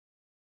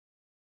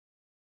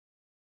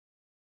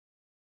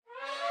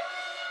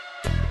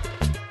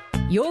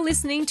You're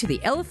listening to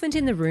the Elephant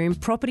in the Room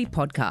property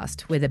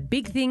podcast, where the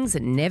big things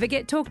that never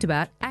get talked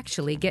about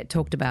actually get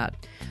talked about.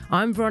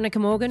 I'm Veronica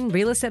Morgan,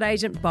 real estate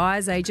agent,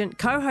 buyer's agent,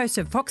 co-host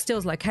of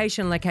Foxtel's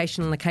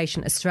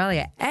Location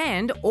Australia,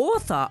 and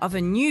author of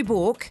a new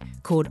book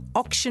called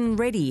Auction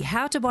Ready,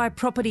 How to Buy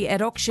Property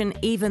at Auction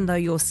Even Though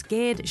You're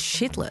Scared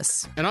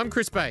Shitless. And I'm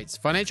Chris Bates,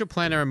 financial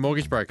planner and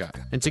mortgage broker.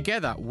 And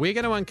together, we're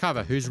going to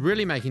uncover who's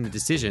really making the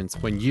decisions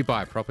when you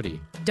buy a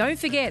property. Don't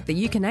forget that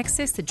you can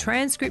access the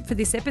transcript for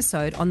this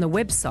episode on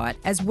the website,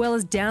 as well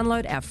as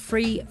download our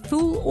free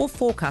Fool or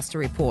Forecaster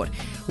report.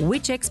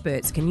 Which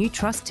experts can you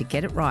trust to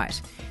get it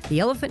right?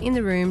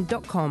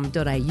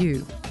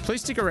 theelephantintheroom.com.au.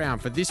 Please stick around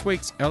for this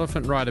week's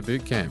Elephant Rider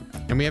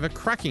Bootcamp. And we have a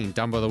cracking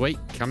Dumbo of the Week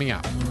coming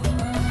up.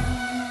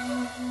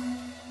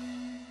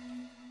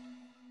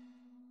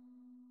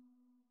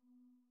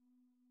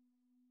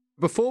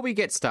 Before we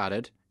get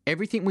started,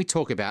 everything we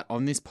talk about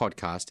on this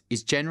podcast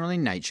is general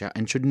in nature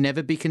and should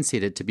never be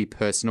considered to be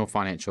personal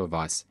financial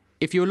advice.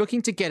 If you're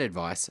looking to get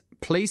advice,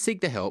 please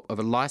seek the help of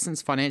a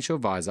licensed financial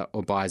advisor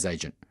or buyer's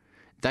agent.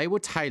 They will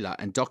tailor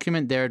and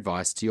document their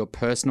advice to your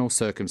personal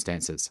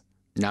circumstances.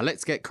 Now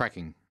let's get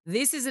cracking.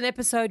 This is an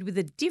episode with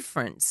a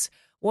difference.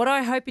 What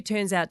I hope it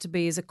turns out to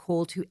be is a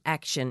call to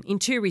action in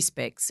two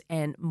respects,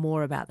 and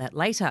more about that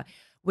later.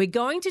 We're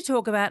going to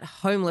talk about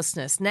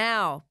homelessness.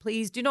 Now,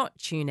 please do not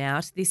tune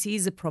out. This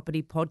is a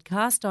property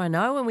podcast, I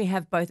know, and we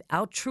have both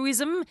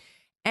altruism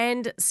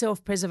and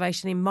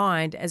self-preservation in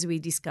mind as we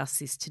discuss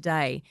this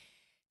today.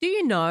 Do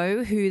you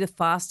know who the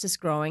fastest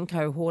growing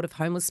cohort of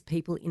homeless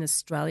people in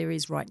Australia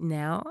is right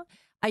now?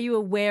 Are you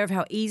aware of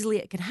how easily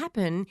it can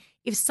happen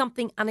if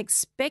something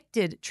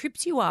unexpected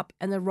trips you up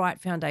and the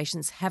right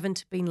foundations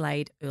haven't been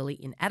laid early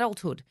in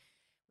adulthood?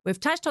 We've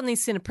touched on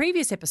this in a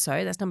previous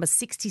episode, that's number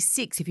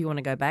 66 if you want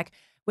to go back,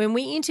 when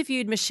we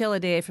interviewed Michelle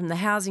Adair from the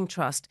Housing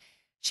Trust.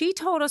 She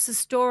told us a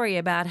story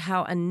about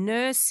how a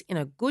nurse in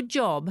a good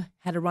job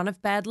had a run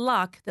of bad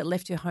luck that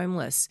left her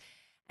homeless,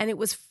 and it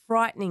was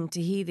frightening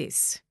to hear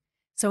this.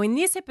 So in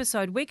this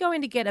episode, we're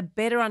going to get a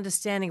better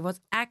understanding of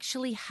what's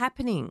actually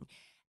happening.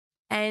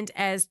 And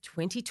as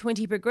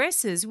 2020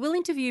 progresses, we'll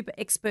interview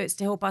experts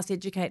to help us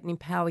educate and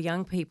empower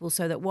young people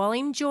so that while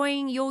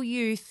enjoying your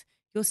youth,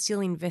 you're still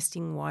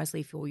investing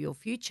wisely for your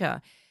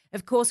future.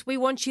 Of course, we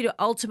want you to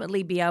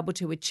ultimately be able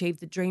to achieve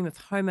the dream of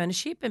home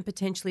ownership and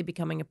potentially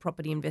becoming a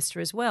property investor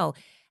as well.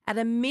 At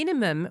a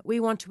minimum, we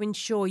want to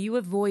ensure you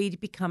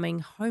avoid becoming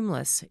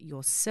homeless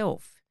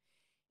yourself.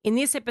 In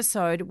this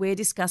episode, we're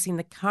discussing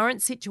the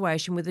current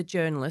situation with a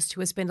journalist who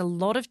has spent a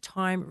lot of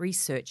time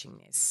researching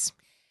this.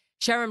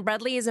 Sharon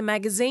Bradley is a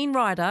magazine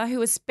writer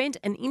who has spent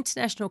an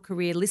international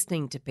career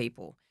listening to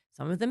people,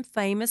 some of them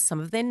famous,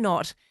 some of them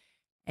not,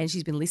 and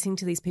she's been listening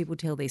to these people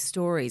tell their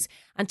stories.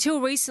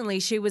 Until recently,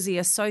 she was the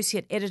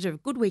associate editor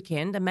of Good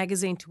Weekend, a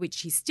magazine to which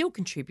she still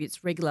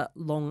contributes regular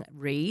long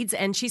reads,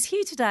 and she's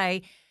here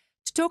today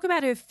to talk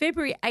about her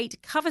February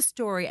 8 cover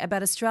story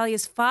about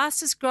Australia's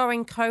fastest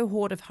growing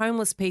cohort of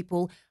homeless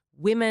people,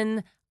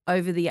 women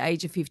over the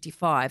age of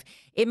 55.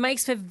 It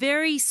makes for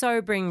very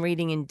sobering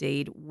reading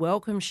indeed.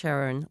 Welcome,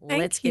 Sharon.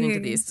 Let's get into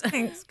this.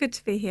 Thanks. Good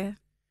to be here.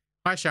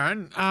 Hi,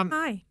 Sharon.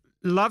 Hi.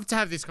 Love to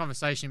have this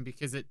conversation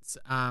because it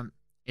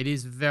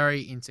is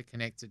very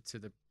interconnected to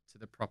the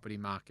property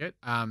market.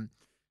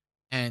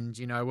 And,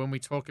 you know, when we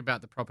talk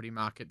about the property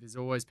market, there's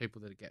always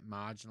people that get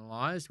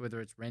marginalised,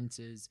 whether it's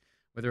renters,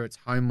 whether it's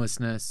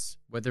homelessness,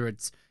 whether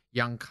it's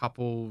young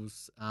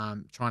couples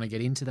trying to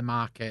get into the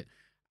market.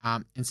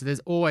 And so there's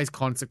always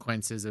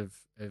consequences of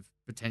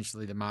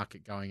potentially the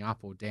market going up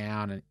or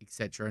down, and et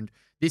cetera. And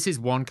this is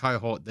one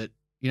cohort that,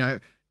 you know,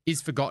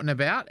 is forgotten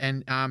about,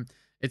 and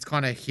it's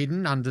kind of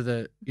hidden under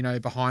the, you know,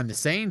 behind the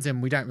scenes,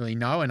 and we don't really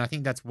know. And I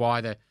think that's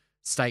why the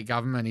state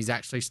government is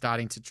actually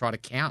starting to try to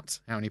count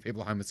how many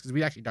people are homeless, because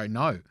we actually don't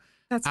know.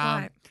 That's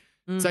right.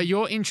 So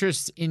your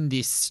interest in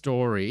this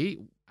story,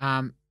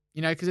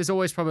 you know, because there's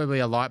always probably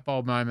a light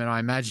bulb moment, I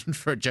imagine,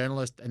 for a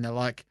journalist, and they're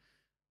like,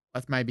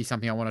 that's maybe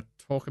something I want to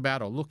talk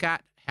about or look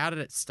at. How did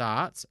it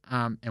start,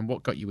 and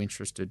what got you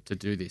interested to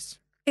do this?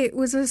 It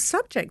was a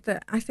subject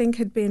that I think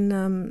had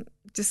been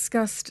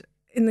discussed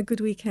in the Good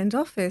Weekend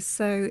office.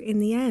 So in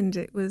the end,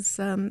 it was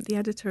the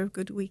editor of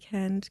Good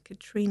Weekend,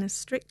 Katrina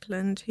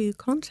Strickland, who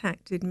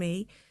contacted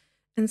me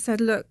and said,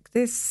 look,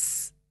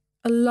 this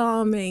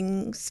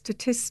alarming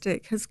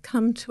statistic has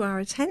come to our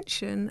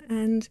attention,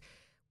 and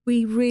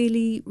we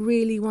really,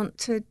 really want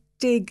to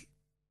dig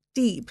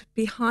deep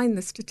behind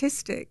the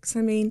statistics.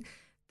 I mean,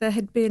 there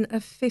had been a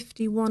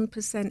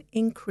 51%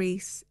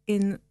 increase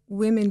in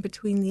women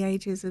between the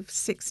ages of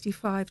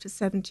 65 to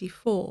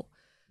 74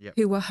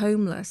 who were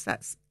homeless.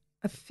 That's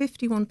a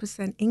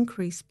 51%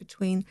 increase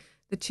between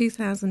the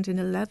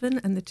 2011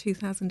 and the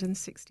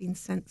 2016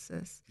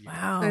 census.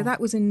 Wow. So that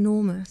was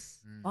enormous.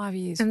 5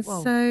 years. And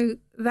Whoa. so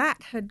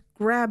that had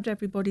grabbed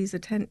everybody's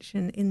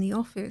attention in the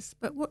office.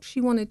 But what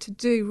she wanted to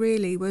do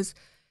really was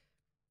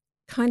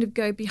kind of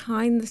go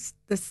behind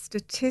the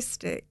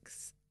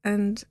statistics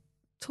and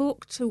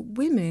talk to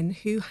women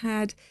who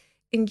had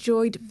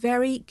enjoyed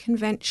very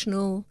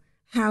conventional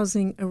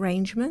housing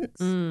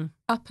arrangements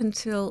up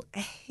until a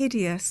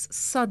hideous,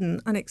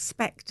 sudden,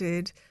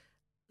 unexpected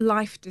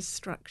life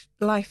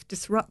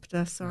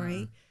disruptor,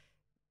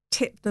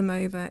 tipped them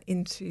over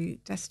into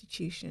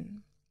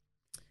destitution.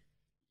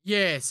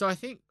 Yeah, so I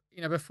think,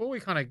 before we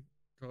kind of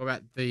talk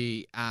about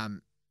the,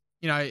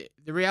 the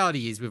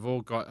reality is we've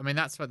all got,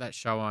 that's what that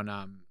show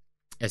on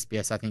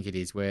SBS, I think it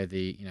is, where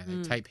they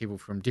take people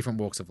from different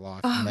walks of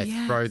life and they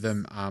throw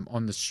them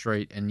on the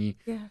street, and you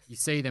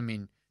see them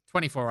in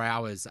 24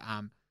 hours,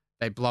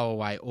 they blow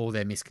away all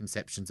their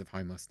misconceptions of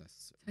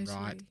homelessness,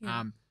 right?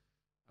 Yeah.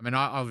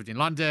 I lived in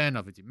London,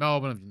 I've lived in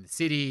Melbourne, I've lived in the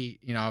city,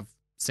 I've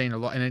seen a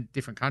lot in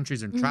different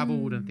countries and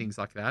travelled and things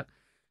like that.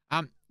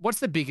 What's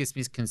the biggest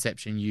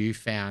misconception you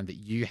found that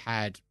you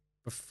had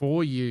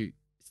before you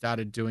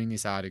started doing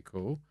this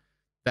article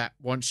that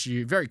once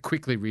you very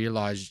quickly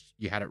realised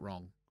you had it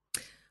wrong?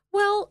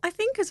 Well, I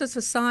think as a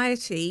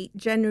society,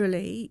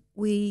 generally,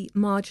 we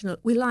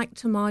like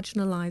to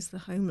marginalise the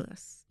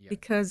homeless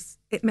because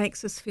it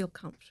makes us feel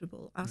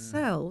comfortable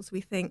ourselves.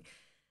 We think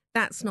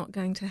that's not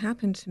going to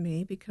happen to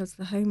me because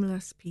the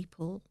homeless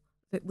people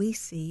that we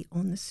see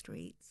on the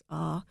streets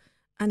are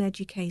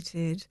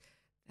uneducated,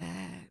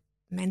 they're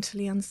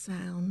mentally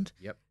unsound,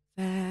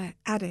 they're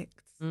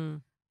addicts,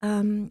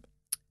 and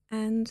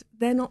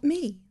they're not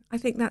me. I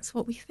think that's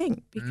what we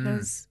think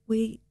because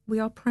we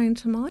are prone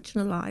to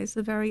marginalise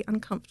a very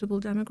uncomfortable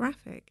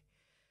demographic.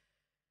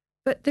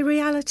 But the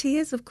reality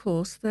is, of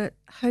course, that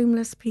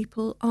homeless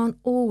people aren't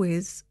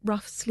always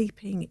rough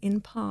sleeping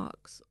in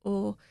parks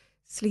or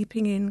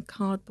sleeping in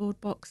cardboard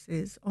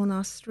boxes on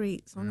our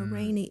streets on a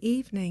rainy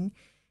evening.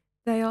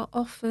 They are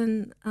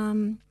often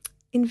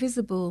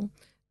invisible.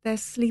 They're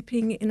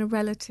sleeping in a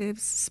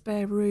relative's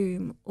spare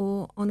room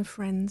or on a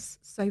friend's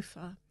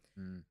sofa.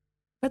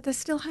 But they're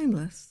still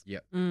homeless.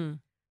 Yep.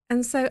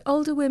 And so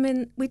older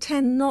women, we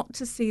tend not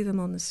to see them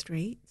on the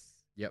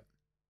streets. Yep.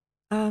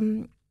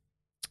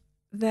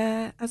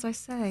 They're, as I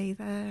say,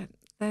 they're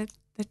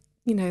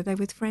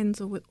with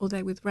friends or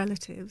they're with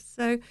relatives.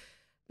 So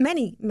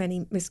many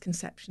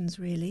misconceptions,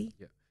 really.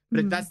 Yeah.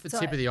 But that's the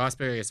tip of the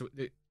iceberg, I guess.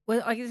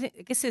 Well, I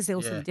guess there's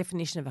also the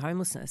definition of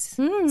homelessness.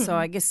 So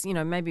I guess,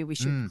 maybe we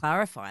should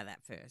clarify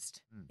that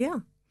first. Yeah.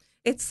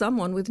 It's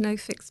someone with no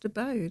fixed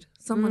abode,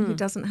 someone who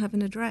doesn't have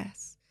an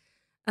address.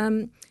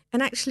 And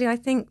actually, I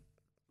think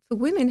for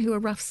women who are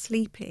rough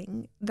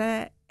sleeping,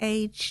 their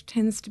age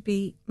tends to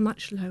be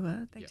much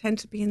lower. They tend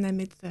to be in their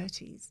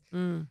mid-30s.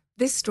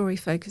 This story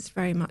focused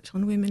very much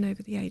on women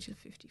over the age of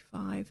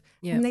 55.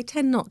 And they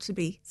tend not to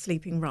be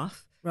sleeping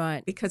rough.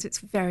 Right. Because it's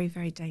very,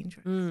 very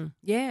dangerous.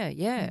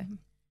 Yeah.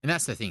 And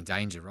that's the thing,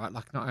 danger, right?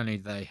 Like not only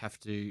do they have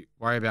to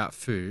worry about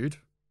food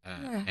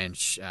and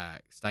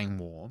staying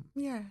warm.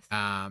 Yes.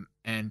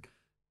 And,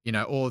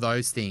 all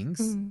those things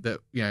that,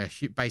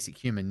 basic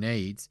human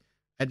needs.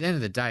 At the end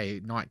of the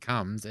day, night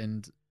comes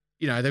and,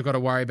 they've got to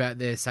worry about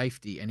their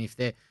safety. And if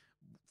their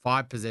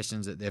 5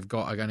 possessions that they've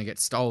got are going to get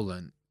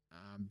stolen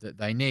that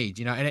they need,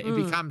 and it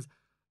becomes,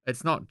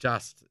 it's not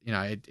just,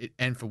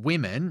 and for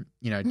women,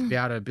 to be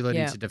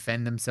ability to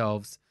defend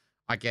themselves,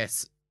 I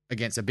guess,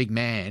 against a big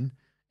man,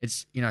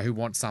 it's, who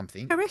wants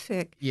something.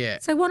 Horrific. Yeah.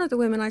 So one of the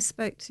women I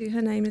spoke to,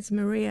 her name is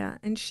Maria,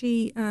 and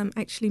she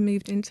actually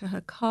moved into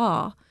her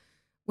car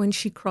when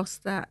she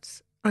crossed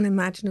that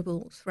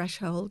unimaginable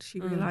threshold. She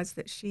realised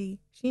that she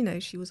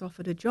was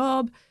offered a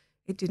job,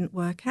 it didn't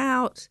work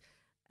out,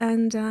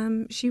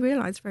 and she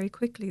realised very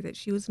quickly that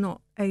she was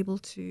not able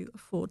to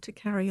afford to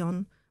carry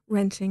on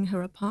renting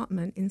her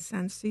apartment in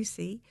Sans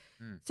Souci.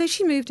 So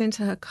she moved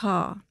into her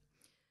car.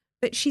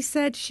 But she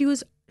said she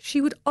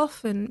would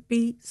often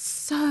be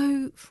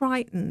so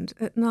frightened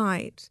at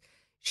night.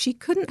 She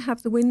couldn't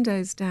have the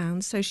windows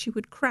down, so she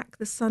would crack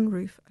the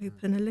sunroof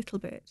open a little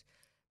bit.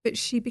 But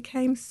she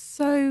became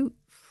so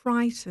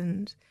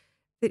frightened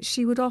that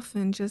she would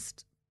often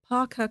just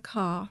park her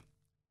car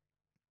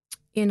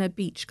in a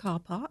beach car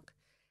park,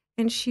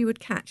 and she would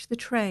catch the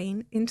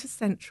train into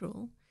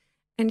Central,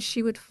 and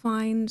she would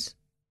find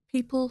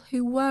people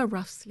who were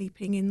rough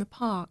sleeping in the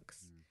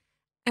parks.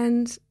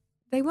 And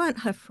they weren't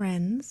her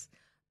friends,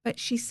 but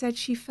she said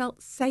she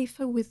felt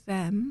safer with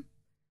them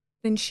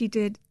than she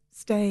did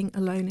staying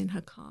alone in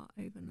her car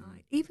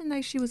overnight, even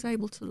though she was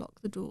able to lock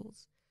the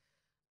doors.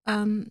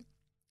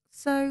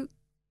 So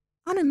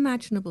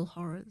unimaginable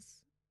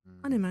horrors,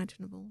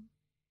 unimaginable.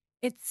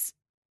 It's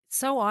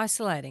so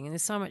isolating, and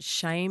there's so much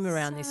shame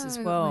around this as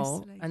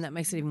well, isolating. and that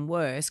makes it even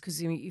worse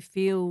because you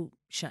feel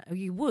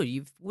you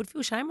would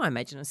feel shame. I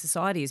imagine a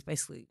society is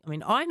basically. I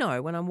mean, I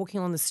know when I'm walking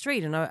along the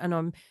street and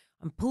I'm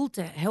pulled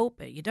to help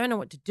it. You don't know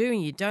what to do,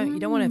 and you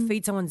don't want to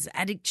feed someone's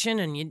addiction,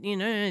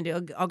 and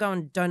I'll go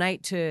and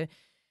donate to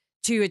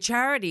a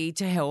charity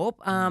to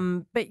help.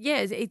 But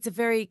yeah, it's a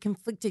very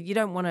conflicted. You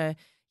don't want to,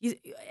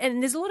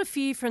 and there's a lot of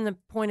fear from the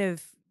point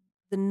of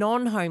the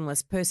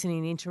non-homeless person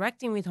in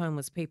interacting with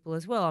homeless people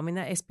as well. I mean,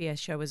 that SBS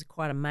show was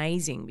quite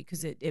amazing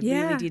because it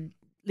really did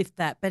lift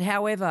that. But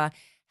however,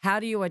 how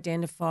do you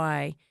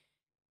identify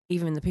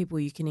even the people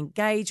you can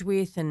engage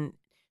with? And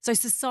so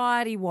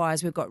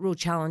society-wise, we've got real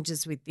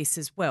challenges with this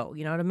as well,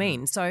 you know what I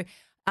mean? So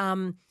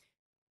So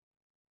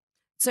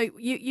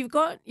you've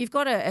got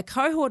a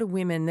cohort of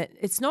women that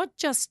it's not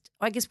just,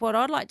 I guess, what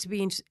I'd like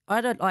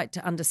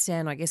to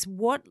understand, I guess,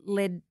 what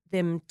led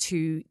them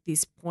to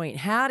this point.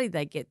 How did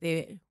they get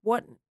there?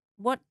 What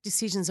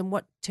decisions and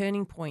what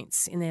turning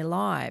points in their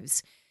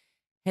lives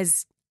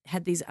has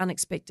had these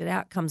unexpected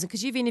outcomes?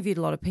 Because you've interviewed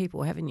a lot of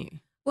people, haven't you?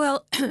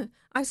 Well,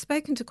 I've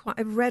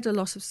read a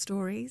lot of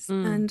stories,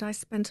 and I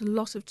spent a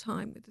lot of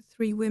time with the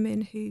three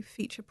women who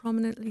feature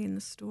prominently in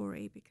the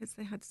story because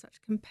they had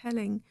such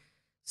compelling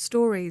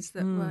stories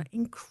that were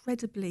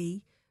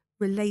incredibly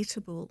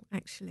relatable,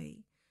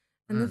 actually.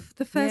 And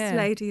the first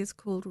lady is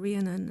called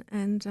Rhiannon,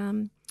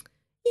 and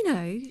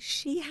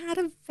she had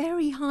a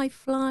very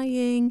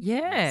high-flying,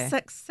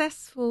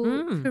 successful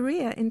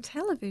career in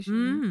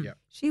television. Yep.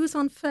 She was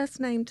on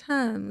first-name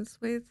terms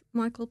with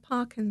Michael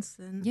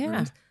Parkinson. Yeah.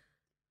 And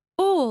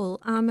all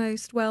our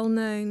most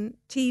well-known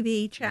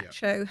TV chat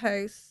show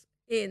hosts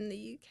in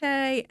the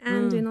UK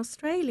and in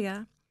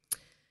Australia.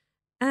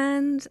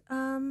 And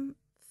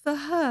for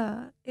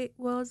her, it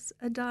was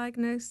a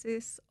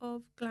diagnosis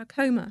of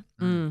glaucoma.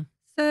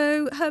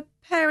 So her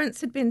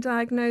parents had been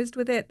diagnosed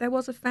with it. There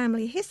was a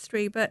family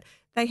history, but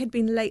they had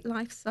been late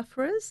life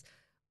sufferers.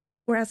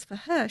 Whereas for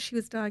her, she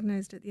was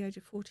diagnosed at the age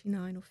of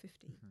 49 or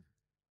 50.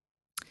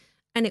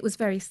 And it was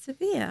very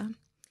severe.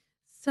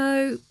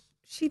 So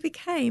she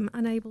became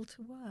unable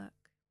to work.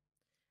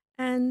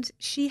 And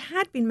she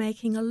had been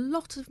making a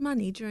lot of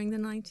money during the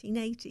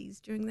 1980s,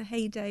 during the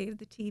heyday of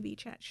the TV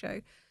chat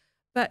show.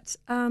 But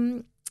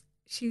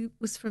she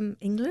was from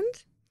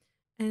England,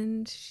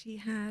 and she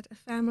had a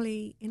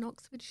family in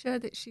Oxfordshire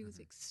that she was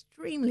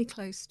extremely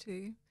close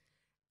to.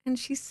 And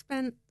she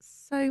spent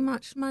so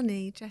much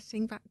money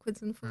jetting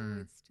backwards and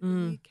forwards to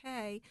the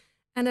UK.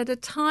 And at a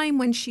time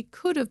when she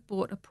could have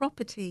bought a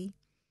property,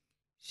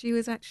 she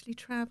was actually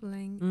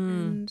travelling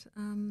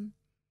and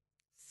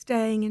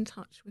staying in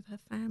touch with her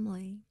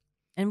family.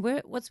 And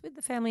what's with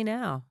the family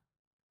now?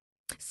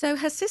 So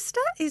her sister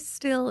is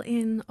still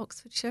in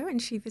Oxfordshire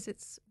and she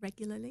visits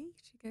regularly.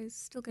 She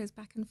still goes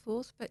back and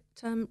forth. But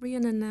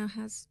Rhiannon now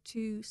has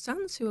two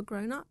sons who are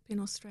grown up in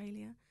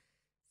Australia.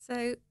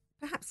 So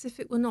perhaps if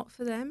it were not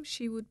for them,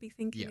 she would be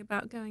thinking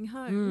about going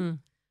home.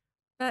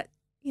 But,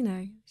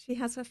 she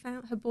has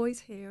her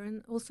boys here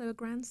and also a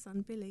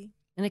grandson, Billy.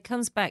 And it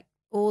comes back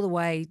all the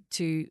way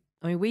to,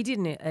 we did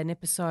an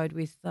episode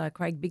with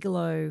Craig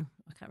Bigelow.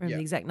 I can't remember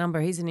the exact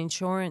number. He's an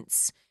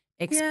insurance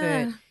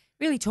expert,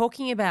 really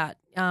talking about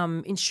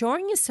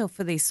insuring yourself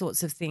for these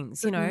sorts of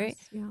things,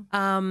 And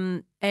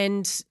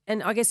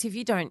I guess if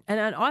you don't,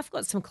 and I've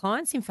got some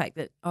clients, in fact,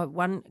 that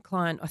one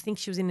client, I think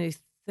she was in her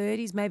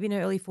 30s, maybe in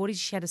her early 40s,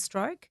 she had a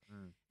stroke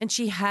and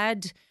she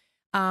had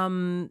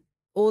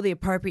all the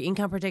appropriate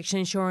income protection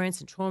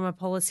insurance and trauma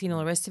policy and all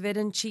the rest of it.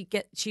 And she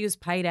was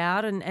paid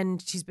out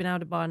and she's been able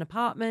to buy an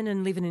apartment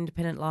and live an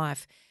independent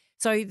life.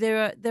 So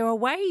there are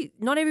ways,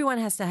 not everyone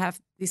has to have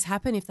this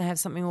happen if they have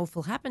something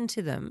awful happen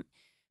to them,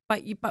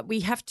 but we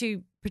have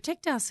to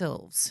protect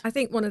ourselves. I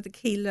think one of the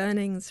key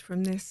learnings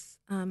from this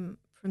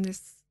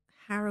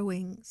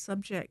harrowing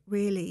subject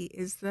really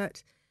is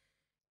that,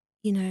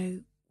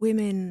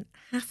 women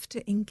have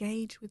to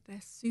engage with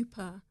their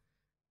super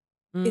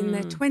in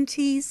their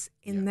 20s,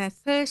 in their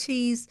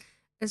 30s.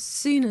 As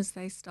soon as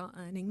they start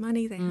earning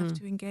money, they have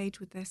to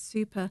engage with their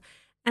super.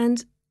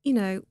 And,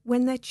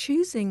 when they're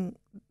choosing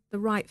the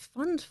right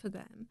fund for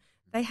them,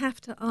 they have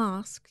to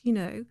ask,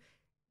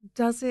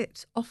 does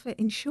it offer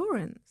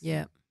insurance?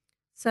 Yeah.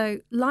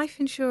 So life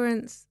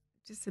insurance,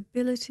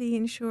 disability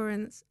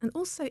insurance, and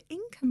also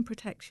income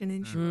protection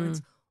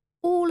insurance,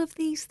 all of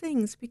these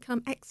things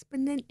become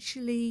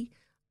exponentially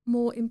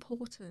more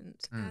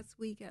important as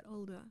we get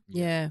older.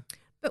 Yeah.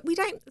 But we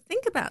don't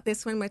think about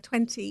this when we're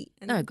 20.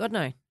 And no, God,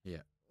 no. Yeah.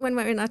 When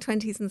we're in our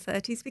 20s and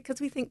 30s, because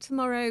we think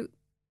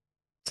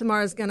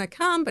tomorrow's going to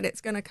come, but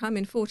it's going to come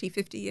in 40,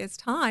 50 years'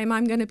 time.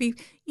 I'm going to be,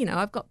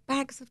 I've got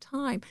bags of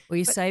time. Well,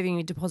 you're saving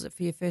a deposit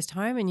for your first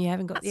home and you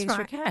haven't got the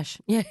extra cash.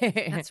 Yeah.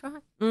 That's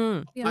right.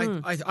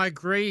 Yeah. I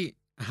agree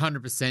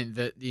 100%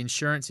 that the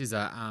insurance is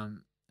a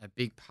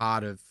big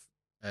part of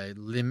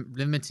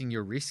limiting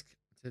your risk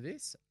to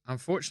this.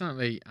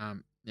 Unfortunately,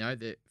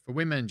 for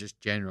women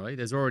just generally,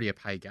 there's already a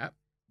pay gap,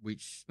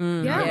 which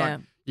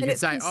you can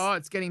say,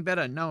 it's getting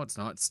better. No, it's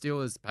not. It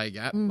still is a pay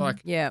gap. I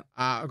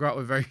grew up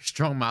with a very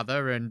strong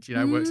mother and,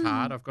 works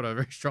hard. I've got a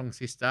very strong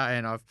sister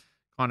and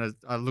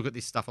I look at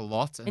this stuff a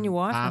lot. And your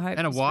wife, I hope.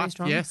 And a wife,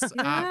 yes.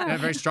 Yeah.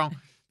 Very strong.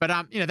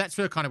 But, that's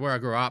really kind of where I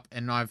grew up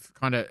and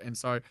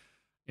so,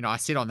 I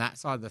sit on that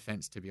side of the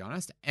fence, to be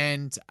honest.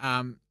 And,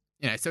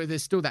 so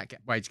there's still that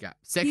wage gap.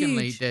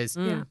 Secondly, there's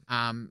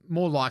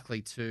more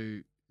likely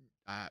to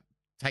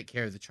take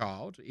care of the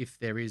child if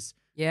there is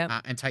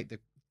and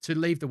to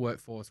leave the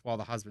workforce while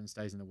the husband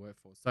stays in the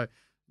workforce. So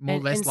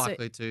less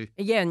likely to...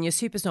 Yeah, and your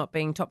super's not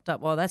being topped up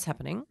while that's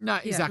happening. No,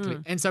 exactly.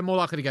 And so more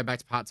likely to go back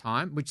to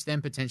part-time, which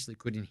then potentially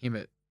could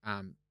inhibit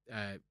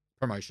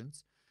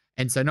promotions.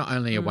 And so not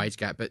only a wage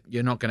gap, but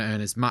you're not going to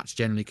earn as much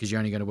generally because you're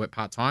only going to work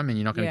part-time and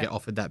you're not going to get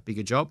offered that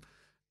bigger job.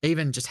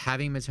 Even just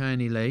having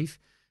maternity leave.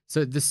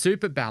 So the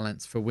super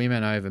balance for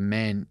women over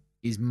men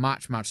is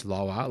much, much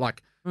lower,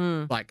 like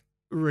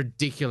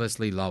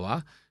ridiculously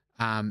lower.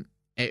 No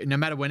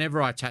matter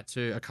whenever I chat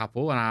to a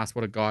couple and I ask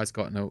what a guy's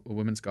got and a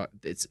woman's got,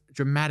 it's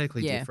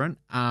dramatically different.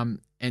 And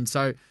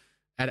so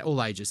at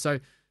all ages. So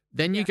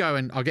then you go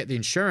and I'll get the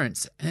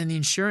insurance, and the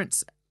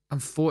insurance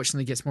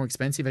unfortunately gets more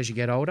expensive as you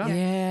get older.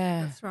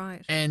 Yeah. That's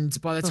right. And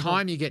by the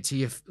time you get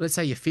to let's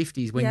say your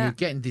 50s, when you're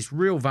getting this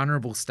real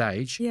vulnerable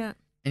stage, and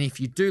if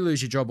you do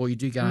lose your job or you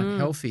do get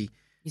unhealthy,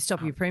 you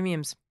stop your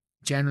premiums.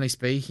 Generally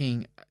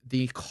speaking,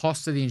 the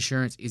cost of the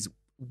insurance is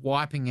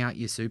wiping out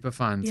your super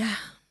fund. Yeah.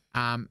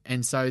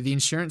 And so the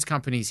insurance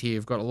companies here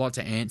have got a lot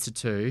to answer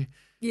to,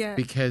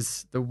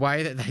 because the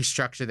way that they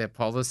structure their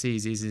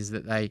policies is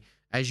that they,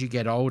 as you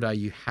get older,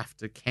 you have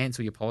to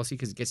cancel your policy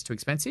because it gets too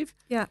expensive.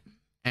 Yeah.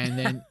 And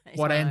then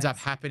what ends up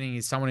happening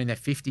is someone in their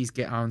 50s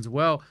get owns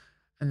well,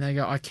 and they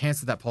go, I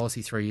cancelled that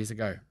policy 3 years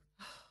ago.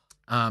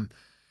 And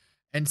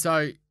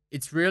so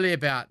it's really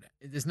about,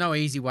 there's no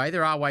easy way.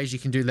 There are ways you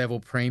can do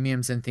level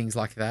premiums and things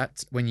like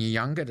that when you're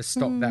younger to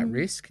stop that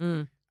risk.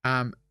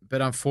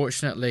 But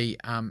unfortunately,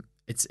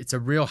 it's a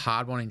real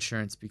hard one,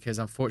 insurance, because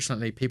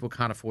unfortunately people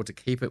can't afford to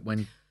keep it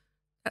when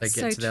they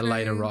get to their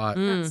later right.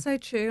 That's so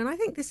true. And I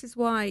think this is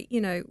why,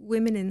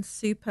 Women in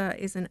Super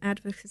is an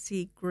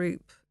advocacy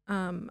group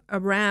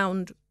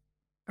around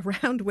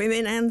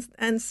women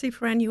and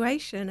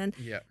superannuation, and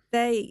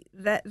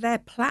their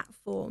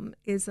platform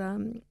is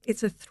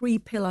it's a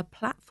 3-pillar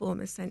platform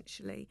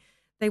essentially.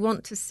 They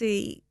want to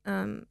see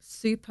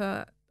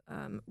super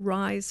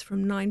rise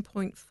from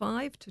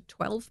 9.5 to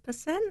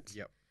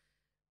 12%.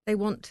 They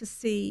want to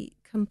see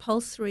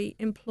compulsory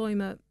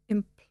employer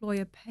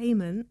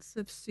payments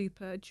of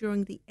super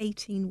during the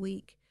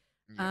 18-week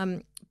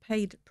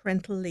paid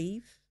parental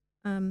leave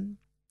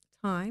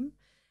time.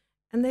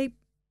 And they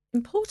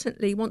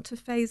importantly want to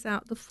phase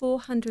out the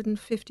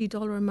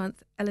 $450 a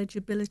month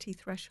eligibility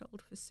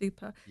threshold for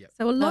super.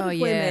 So a lot of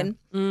women,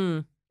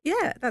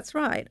 that's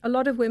right. A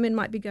lot of women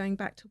might be going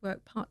back to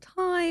work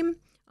part-time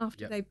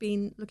after they've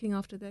been looking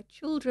after their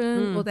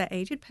children or their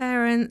aged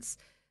parents.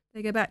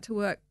 They go back to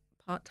work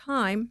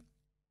part-time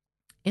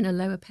in a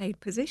lower paid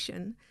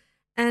position.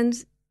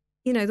 And,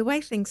 the way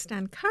things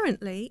stand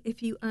currently,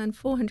 if you earn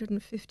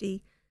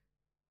 $450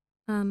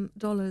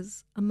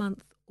 a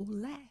month or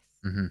less,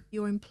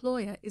 your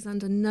employer is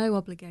under no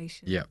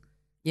obligation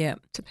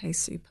to pay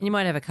super. And you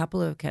might have a couple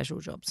of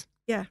casual jobs.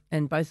 Yeah.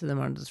 And both of them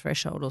are under the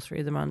threshold, or 3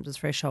 of them are under the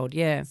threshold.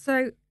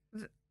 So,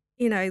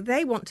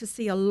 they want to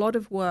see a lot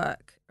of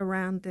work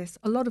around this,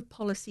 a lot of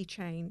policy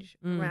change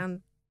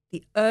around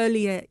the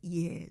earlier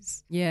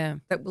years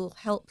that will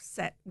help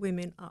set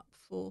women up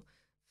for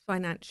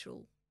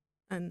financial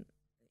and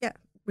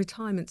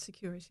retirement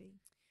security.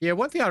 Yeah,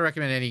 one thing I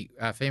recommend any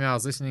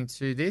females listening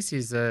to this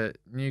is a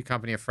new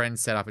company a friend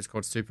set up. It's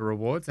called Super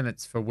Rewards, and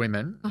it's for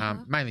women,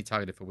 mainly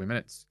targeted for women.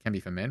 It can be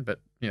for men,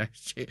 but,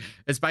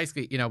 it's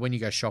basically, when you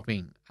go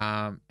shopping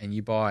and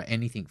you buy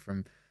anything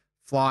from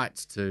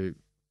flights to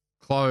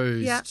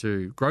clothes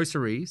to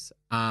groceries,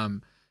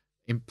 the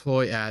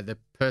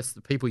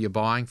people you're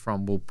buying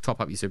from will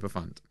top up your super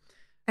fund.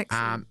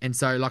 Excellent. And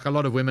so, like, a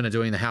lot of women are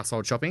doing the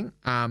household shopping,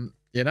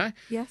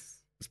 Yes.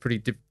 It's pretty,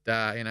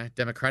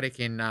 democratic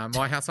in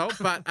my household,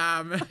 but,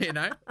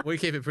 we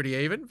keep it pretty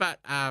even. But,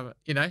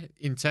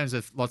 in terms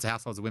of lots of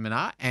households of women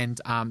are,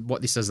 and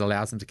what this does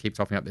allows them to keep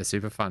topping up their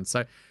super fund.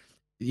 So,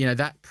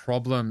 that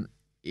problem,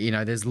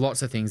 there's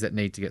lots of things that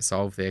need to get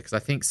solved there, because I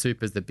think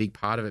super is the big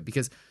part of it.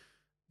 Because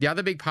the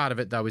other big part of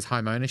it, though, is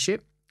home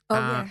ownership. Oh,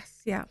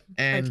 yes. Yeah.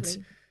 And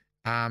totally.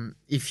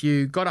 If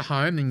you got a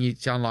home, then you're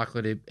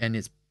unlikely to, and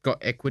it's got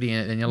equity in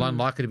it, then you're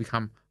unlikely to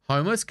become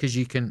homeless, because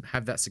you can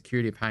have that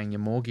security of paying your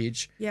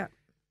mortgage. Yeah.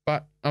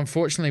 But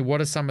unfortunately, what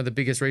are some of the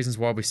biggest reasons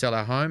why we sell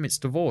our home? It's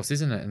divorce,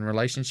 isn't it? And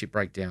relationship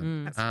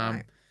breakdown. That's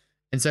right.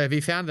 And so have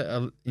you found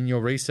that in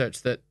your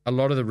research that a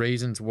lot of the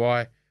reasons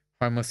why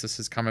homelessness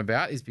has come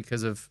about is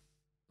because of,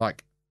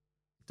 like,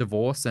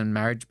 divorce and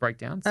marriage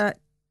breakdowns?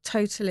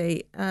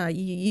 Totally.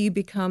 You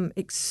become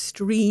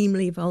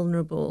extremely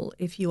vulnerable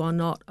if you are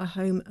not a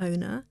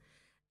homeowner.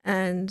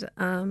 And,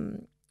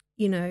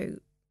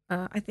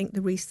 I think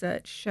the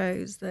research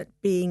shows that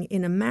being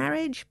in a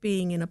marriage,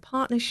 being in a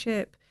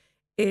partnership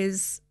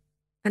is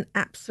an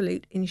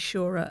absolute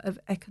insurer of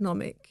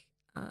economic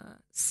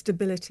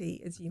stability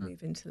as you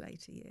move into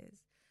later years.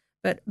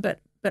 But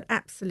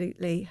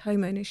absolutely,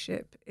 home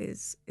ownership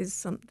is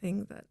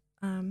something that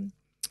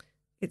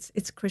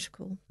it's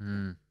critical.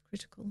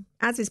 Critical,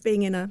 as is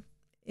being in a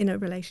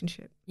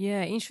relationship.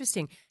 Yeah,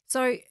 interesting.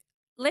 So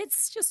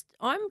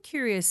I'm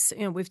curious,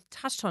 we've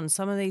touched on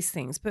some of these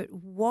things, but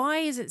why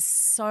is it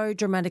so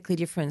dramatically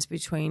different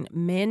between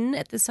men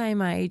at the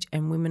same age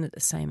and women at the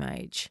same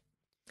age?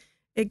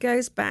 It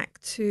goes back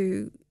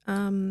to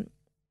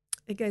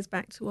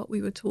what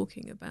we were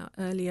talking about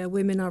earlier.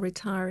 Women are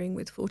retiring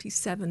with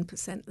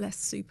 47% less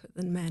super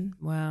than men.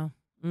 Wow.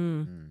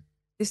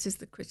 This is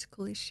the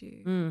critical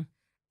issue.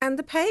 And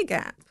the pay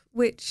gap,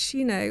 which,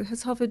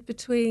 has hovered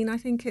between, I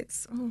think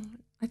it's,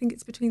 I think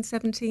it's between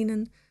 17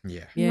 and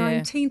Yeah.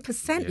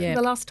 19% Yeah.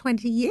 for the last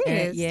 20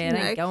 years. Yeah, you it know,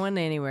 ain't going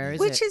anywhere,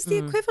 is it? which is the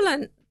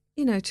equivalent,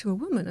 to a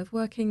woman of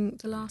working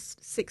the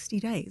last 60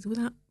 days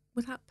without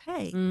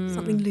pay.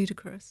 Something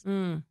ludicrous.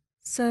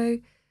 So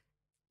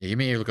Yeah, you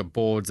mean you look at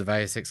boards of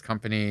ASX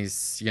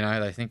companies,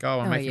 they think, oh,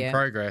 I'm making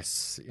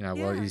progress.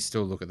 Well, you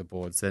still look at the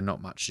boards. They're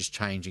not much is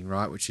changing,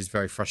 right? Which is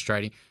very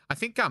frustrating. I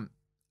think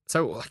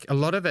so like a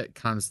lot of it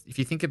comes, if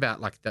you think about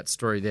like that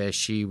story there,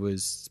 she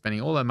was spending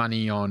all her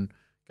money on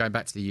going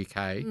back to the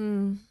UK.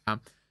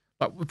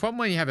 But the problem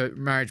when you have a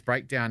marriage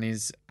breakdown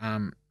is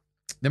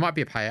there might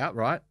be a payout,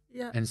 right?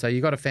 Yeah. And so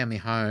you got a family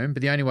home,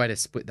 but the only way to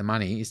split the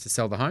money is to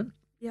sell the home.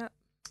 Yeah.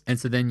 And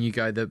so then you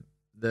go the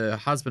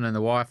husband and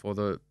the wife, or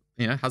the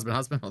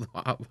husband or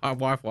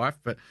the wife,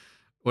 but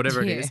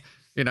whatever it is,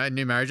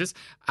 new marriages.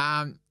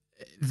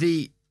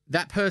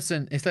 That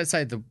person, if let's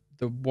say the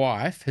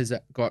wife has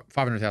got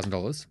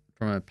 $500,000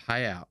 from a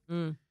payout,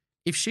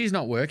 if she's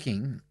not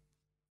working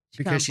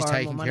because she's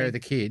taking care of the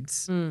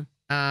kids,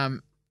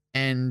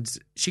 and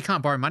she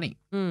can't borrow money,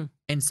 and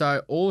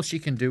so all she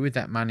can do with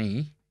that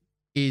money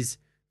is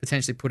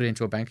potentially put it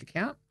into a bank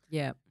account.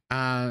 Yeah.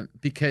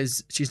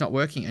 Because she's not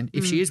working, and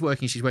if she is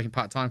working, she's working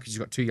part time because she's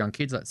got 2 young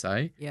kids. Let's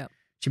say. Yeah.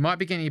 She might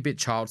be getting a bit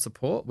child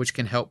support, which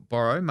can help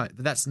borrow, but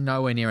that's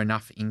nowhere near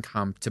enough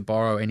income to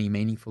borrow any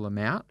meaningful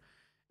amount.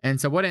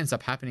 And so what ends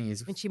up happening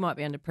is... And she might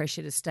be under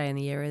pressure to stay in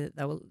the area that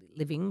they were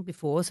living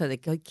before, so the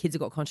kids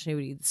have got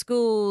continuity with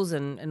schools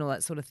and all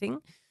that sort of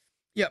thing.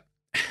 Yep.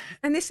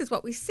 And this is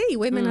what we see.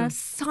 Women are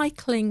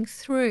cycling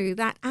through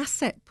that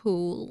asset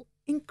pool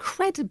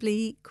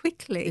incredibly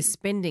quickly. They're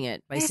spending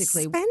it,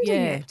 basically. They're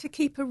spending it to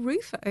keep a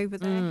roof over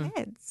their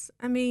heads.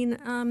 I mean...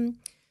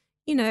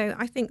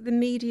 I think the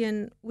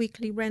median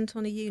weekly rent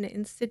on a unit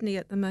in Sydney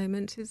at the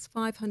moment is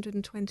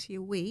 $520 a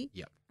week.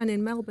 Yep. And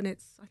in Melbourne, I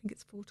think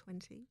it's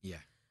 $420. Yeah.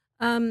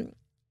 And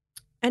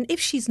if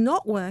she's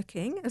not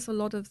working, as a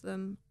lot of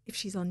them, if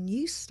she's on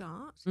New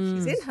Start,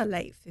 she's in her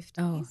late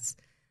 50s.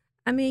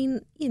 I mean,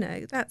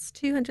 that's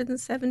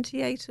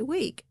 $278 a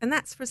week. And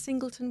that's for a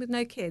singleton with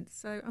no kids.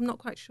 So I'm not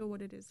quite sure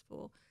what it is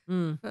for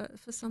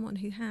someone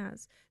who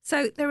has.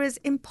 So there is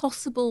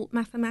impossible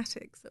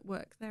mathematics at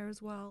work there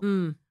as well.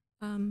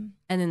 And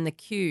then the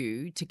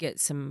queue to get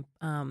some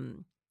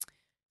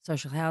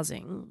social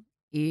housing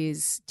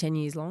is 10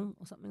 years long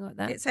or something like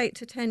that. It's 8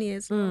 to 10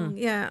 years long.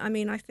 Yeah, I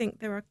mean, I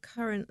think there are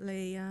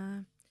currently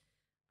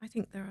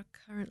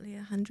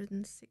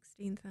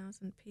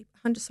 116,000 people.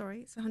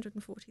 It's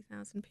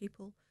 140,000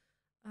 people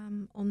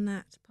on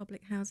that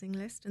public housing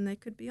list, and they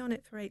could be on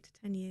it for 8 to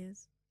 10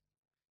 years.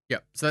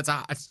 Yep. So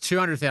it's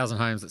 200,000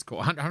 homes. That's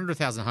called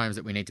 100,000 homes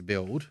that we need to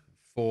build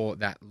for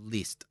that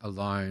list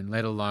alone,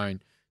 let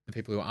alone the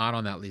people who aren't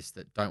on that list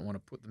that don't want to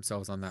put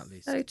themselves on that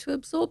list. So to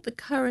absorb the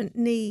current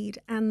need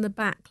and the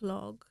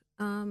backlog,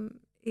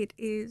 it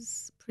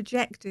is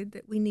projected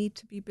that we need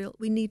to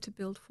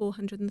build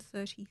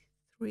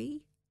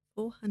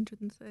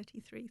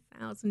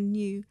 433,000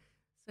 new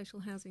social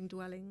housing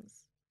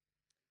dwellings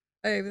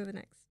over the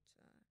next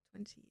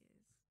 20 years.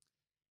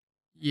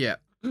 Yeah.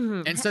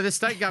 And so the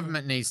state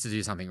government needs to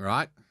do something,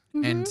 right?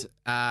 And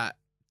the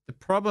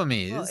problem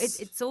is... Well,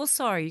 it's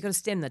also, you've got to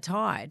stem the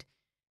tide.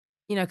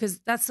 Because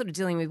that's sort of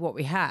dealing with what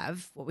we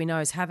know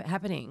is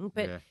happening.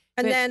 But,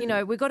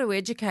 then we've got to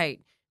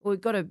educate,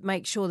 we've got to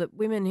make sure that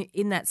women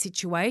in that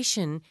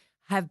situation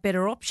have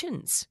better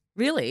options,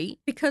 really.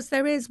 Because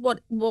there is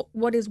what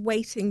is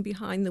waiting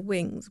behind the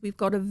wings. We've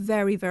got a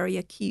very, very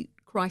acute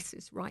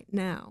crisis right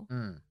now.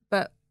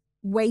 But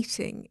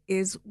waiting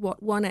is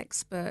what one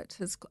expert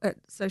at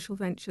Social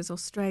Ventures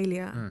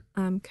Australia,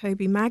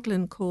 Kobe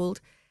Maglan, called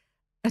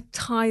a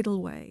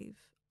tidal wave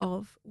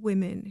of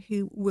women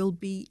who will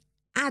be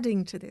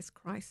adding to this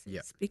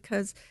crisis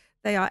because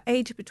they are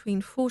aged between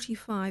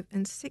 45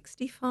 and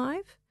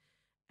 65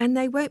 and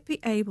they won't be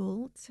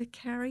able to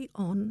carry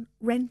on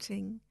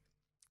renting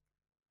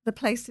the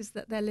places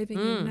that they're living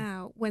in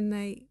now when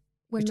they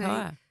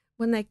retire.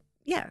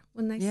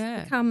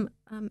 Become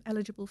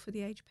eligible for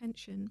the age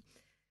pension.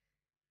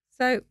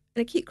 So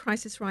an acute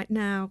crisis right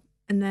now,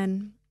 and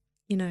then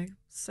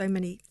so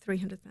many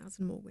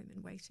 300,000 more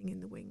women waiting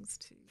in the wings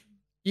to...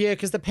 Yeah,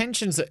 because the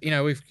pensions, you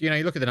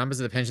look at the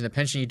numbers of the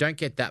pension, you don't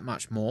get that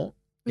much more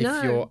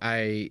if you're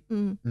a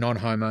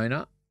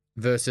non-homeowner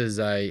versus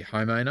a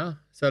homeowner.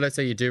 So let's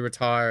say you do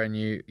retire and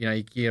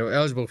you're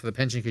eligible for the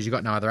pension because you've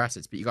got no other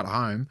assets, but you've got a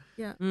home.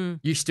 Yeah.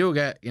 You still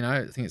get,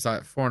 I think it's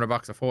like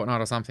 $400 a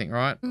fortnight or something,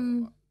 right?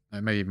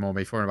 Maybe more,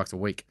 maybe $400 a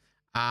week.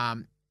 But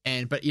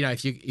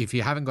if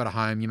you haven't got a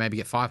home, you maybe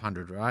get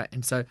 $500, right?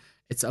 And so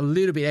it's a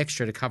little bit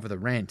extra to cover the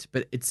rent,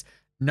 but it's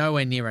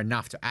nowhere near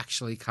enough to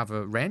actually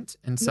cover rent.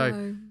 And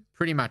so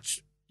pretty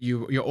much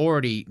you're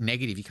already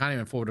negative. You can't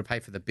even afford to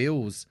pay for the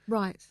bills.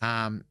 Right.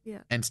 And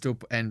still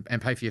and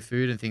pay for your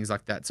food and things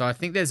like that. So I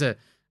think there's a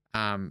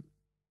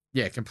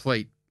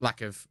complete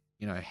lack of,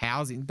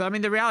 housing. But I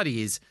mean, the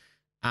reality is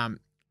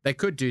they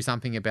could do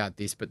something about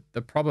this, but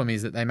the problem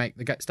is that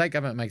the state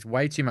government makes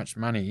way too much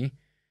money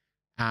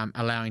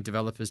allowing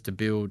developers to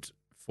build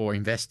for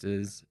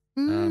investors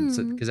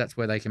because that's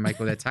where they can make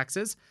all their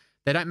taxes.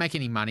 They don't make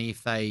any money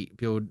if they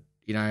build,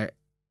 and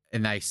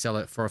they sell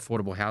it for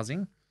affordable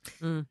housing.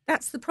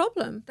 That's the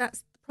problem. That's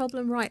the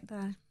problem right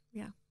there.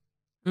 Yeah,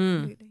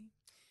 absolutely.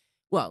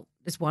 Well,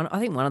 it's one. I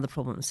think one of the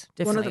problems,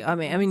 One of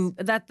definitely. the I mean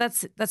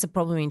that's a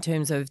problem in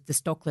terms of the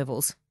stock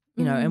levels,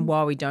 and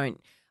why we don't.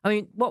 I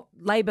mean, what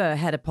Labor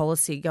had a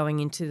policy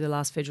going into the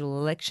last federal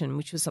election,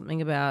 which was something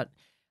about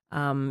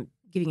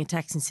giving a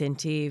tax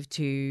incentive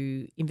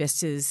to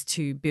investors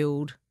to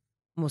build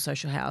more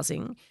social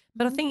housing.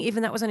 But I think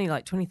even that was only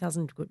like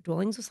 20,000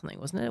 dwellings or something,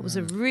 wasn't it? It was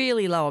a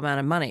really low amount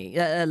of money,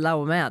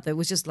 low amount that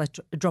was just like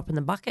a drop in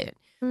the bucket.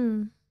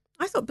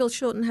 I thought Bill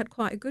Shorten had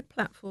quite a good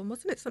platform,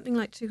 wasn't it? Something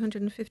like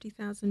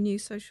 250,000 new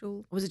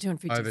social. Or was it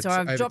 250? Over So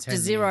I've over dropped to 10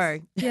 zero.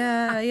 years.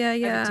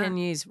 Yeah. Over 10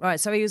 years. Right.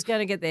 So he was going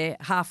to get there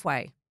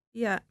halfway.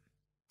 Yeah.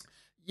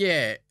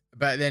 Yeah,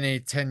 but then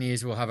in 10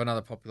 years we'll have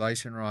another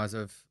population rise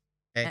of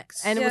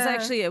X. And it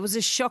was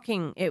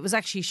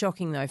actually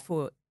shocking though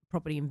for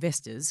property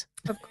investors.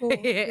 Of course.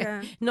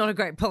 Yeah. Not a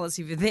great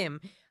policy for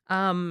them.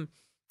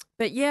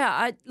 But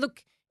yeah,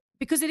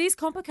 because it is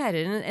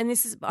complicated, and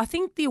this is, I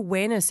think the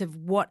awareness of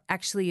what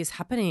actually is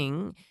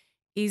happening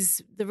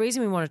is the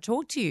reason we want to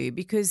talk to you,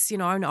 because,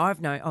 I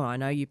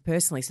know you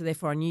personally, so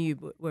therefore I knew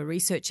you were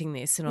researching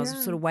this, and I was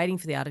sort of waiting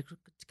for the article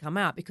to come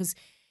out, because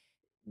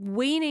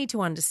we need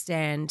to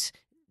understand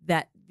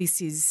that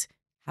this is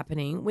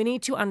happening. We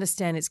need to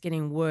understand it's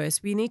getting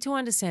worse. We need to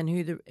understand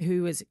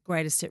who is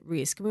greatest at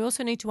risk. And we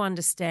also need to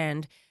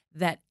understand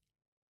that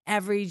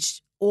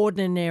average,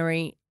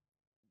 ordinary,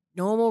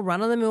 normal,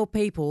 run-of-the-mill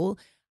people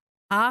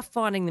are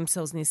finding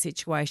themselves in this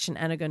situation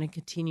and are going to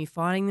continue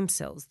finding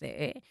themselves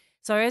there.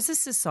 So as a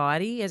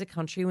society, as a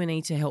country, we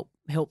need to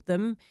help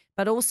them,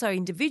 but also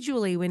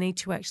individually we need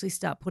to actually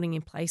start putting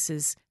in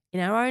places in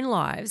our own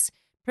lives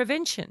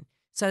prevention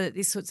so that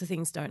these sorts of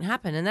things don't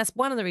happen. And that's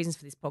one of the reasons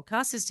for this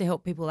podcast, is to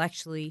help people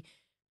actually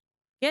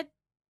get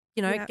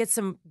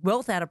some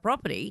wealth out of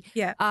property.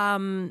 Yeah.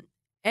 But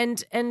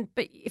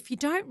if you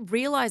don't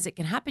realise it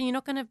can happen, you're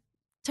not going to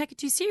take it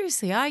too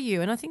seriously, are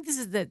you? And I think this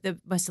is the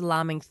most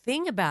alarming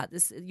thing about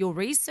this, your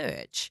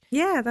research.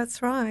 Yeah,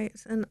 that's right.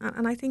 And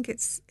I think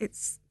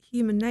it's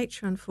human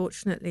nature,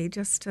 unfortunately,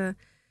 just to,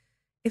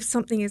 if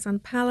something is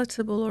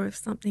unpalatable or if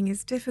something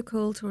is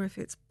difficult or if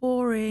it's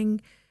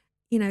boring,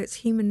 it's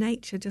human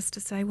nature just to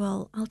say,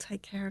 well, I'll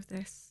take care of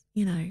this,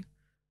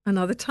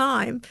 another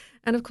time.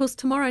 And of course,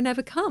 tomorrow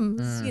never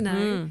comes,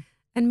 And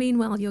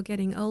meanwhile, you're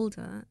getting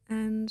older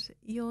and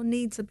your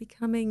needs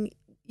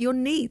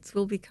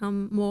will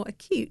become more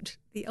acute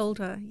the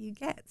older you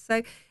get.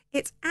 So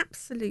it's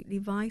absolutely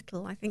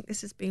vital. I think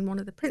this has been one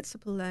of the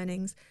principal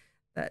learnings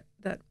that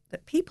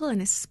people,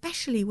 and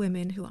especially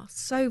women who are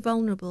so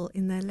vulnerable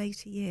in their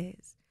later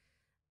years,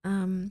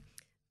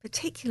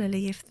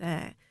 particularly if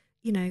they're,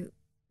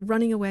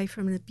 running away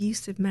from an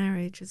abusive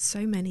marriage, as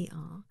so many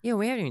are. Yeah,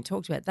 we haven't even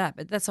talked about that,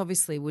 but that's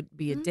obviously would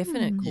be a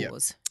definite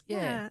cause.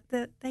 Yeah,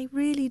 that they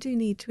really do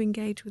need to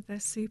engage with their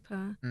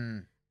super.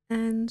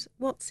 And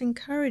what's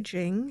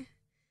encouraging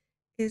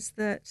is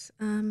that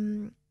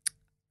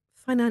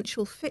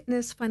financial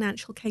fitness,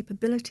 financial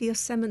capability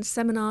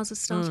seminars are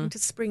starting to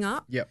spring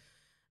up. Yep.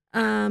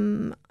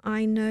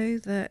 I know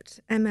that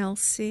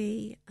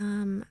MLC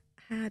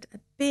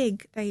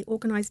they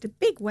organised a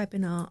big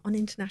webinar on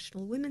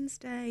International Women's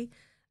Day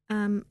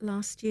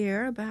last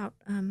year about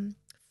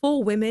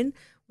 4 women,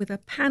 with a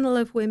panel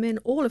of women,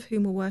 all of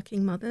whom are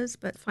working mothers,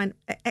 but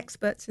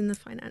experts in the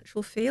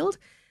financial field,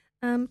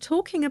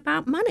 talking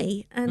about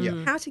money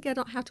and how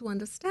to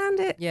understand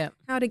it,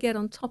 how to get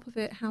on top of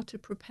it, how to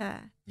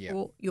prepare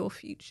for your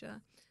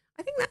future.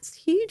 I think that's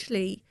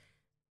hugely,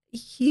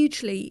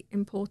 hugely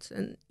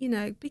important,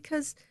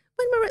 because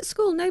when we're at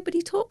school,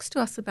 nobody talks to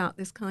us about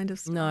this kind of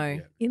stuff.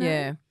 No.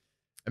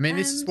 I mean,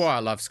 this is why I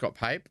love Scott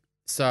Pape.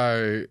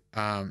 So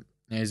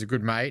he's a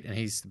good mate and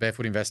he's the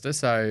Barefoot Investor.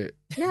 So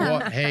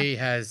what he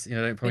has,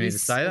 don't probably need to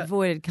say that.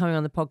 Avoided coming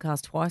on the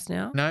podcast twice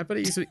now. No, but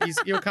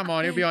he'll come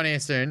on. He'll be on air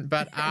soon.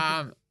 But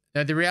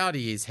the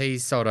reality is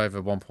he's sold over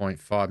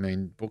 1.5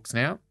 million books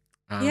now.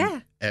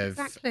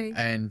 Exactly.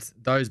 And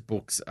those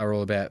books are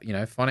all about,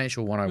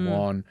 financial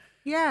 101.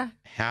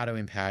 How to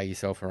empower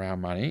yourself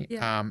around money.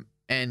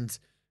 And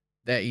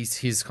that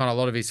his kind of, a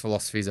lot of his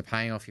philosophies are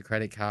paying off your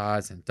credit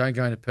cards and don't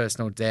go into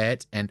personal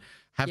debt and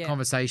have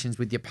conversations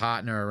with your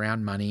partner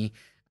around money,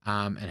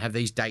 and have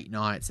these date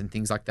nights and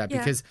things like that.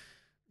 Because,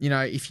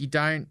 if you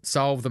don't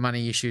solve the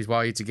money issues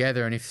while you're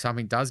together, and if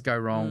something does go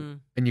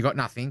wrong and you got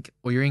nothing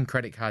or you're in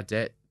credit card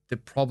debt, the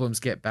problems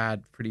get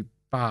bad pretty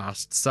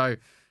fast. So,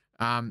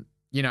 and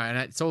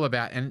it's all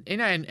about,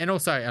 and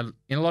also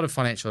in a lot of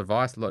financial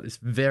advice, it's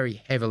very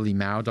heavily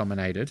male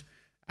dominated,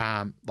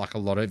 like a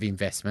lot of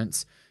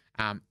investments.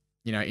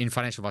 In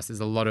financial advice,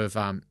 there's a lot of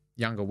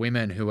younger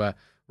women who are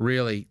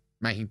really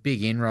making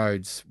big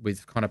inroads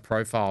with kind of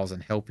profiles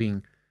and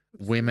helping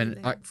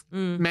women.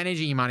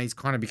 Managing your money is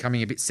kind of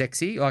becoming a bit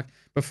sexy. Like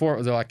before, it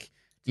was like,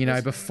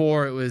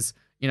 before it was,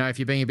 if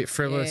you're being a bit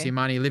frivolous, Yeah. your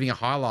money, living a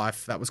high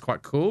life, that was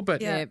quite cool.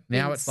 But Yeah.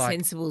 now being it's like,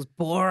 sensible's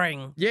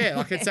boring. yeah,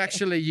 like it's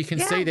actually, you can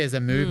Yeah. see there's a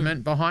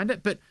movement behind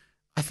it. But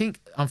I think,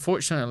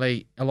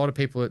 unfortunately, a lot of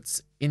people,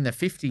 it's in the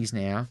 50s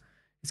now.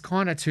 It's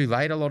kind of too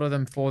late, a lot of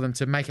them, for them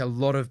to make a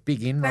lot of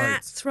big inroads.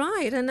 That's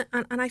right, and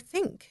I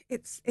think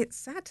it's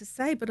sad to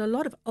say, but a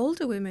lot of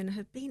older women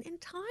have been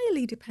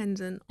entirely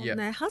dependent on Yep.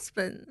 their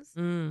husbands,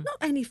 Mm. not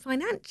only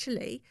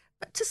financially,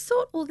 but to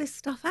sort all this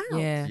stuff out.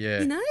 Yeah.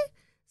 Yeah.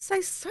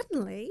 So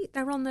suddenly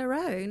they're on their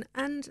own,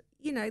 and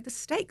the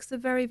stakes are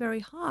very,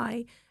 very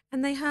high,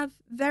 and they have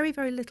very,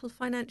 very little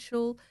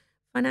financial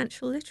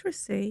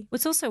literacy. Well,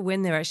 it's also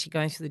when they're actually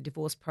going through the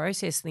divorce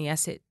process and the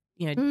asset,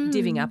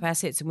 divvying up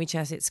assets and which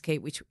assets to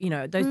keep, which,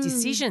 those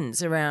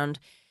decisions around,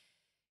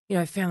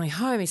 family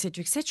home, et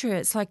cetera, et cetera.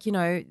 It's like,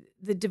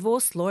 the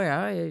divorce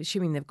lawyer,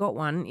 assuming they've got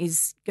one,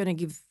 is going to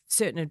give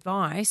certain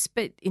advice.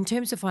 But in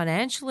terms of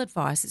financial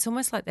advice, it's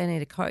almost like they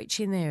need a coach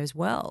in there as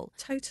well.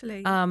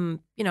 Totally. And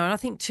I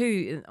think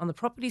too, on the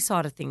property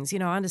side of things,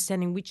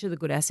 understanding which are the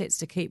good assets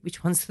to keep,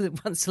 which ones are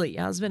the ones to let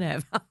your husband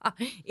have,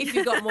 if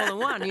you've got more than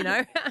one,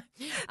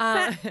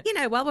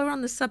 But, while we're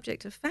on the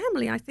subject of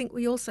family, I think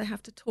we also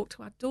have to talk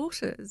to our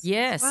daughters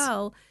Yes. as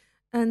well.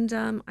 And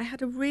I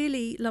had a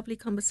really lovely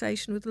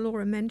conversation with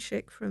Laura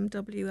Menchik from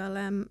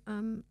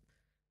WLM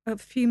a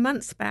few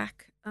months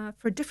back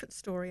for a different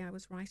story I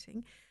was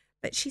writing.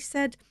 But she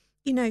said,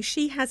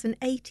 she has an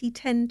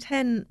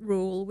 80-10-10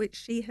 rule, which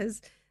she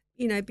has,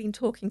 been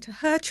talking to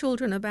her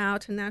children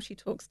about, and now she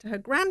talks to her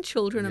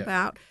grandchildren Yeah.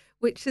 about,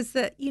 which is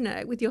that,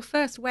 with your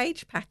first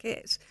wage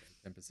packet,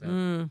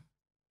 10%.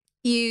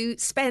 you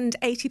spend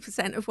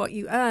 80% of what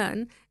you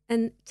earn,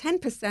 and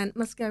 10%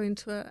 must go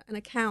into an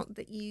account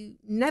that you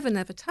never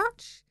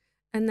touch,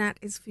 and that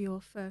is for your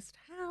first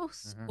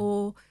house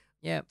or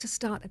Yep. to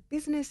start a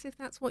business if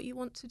that's what you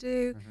want to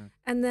do. Mm-hmm.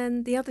 And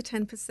then the other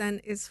 10%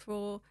 is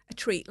for a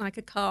treat like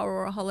a car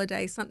or a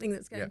holiday, something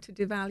that's going Yep. to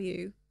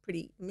devalue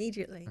pretty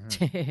immediately.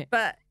 Mm-hmm.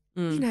 But,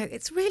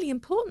 it's really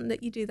important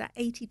that you do that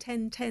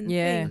 80-10-10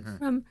 Yeah.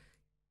 thing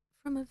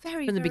from a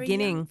very, From the very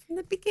beginning. young, from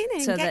the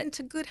beginning, So get that-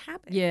 into good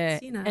habits. Yeah,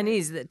 And and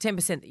is that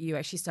 10% that you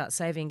actually start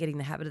saving and getting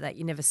the habit of that.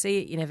 You never see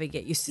it, you never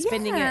get used to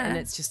spending it, Yeah. and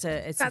it's just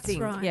a That's thing.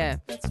 right. Yeah.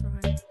 That's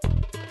right.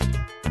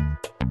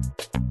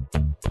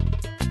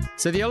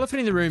 So the elephant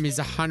in the room is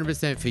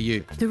 100% for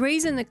you. The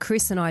reason that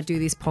Chris and I do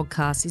this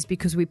podcast is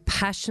because we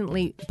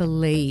passionately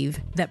believe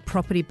that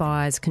property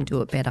buyers can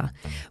do it better.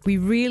 We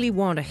really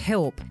want to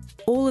help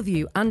all of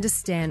you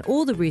understand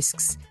all the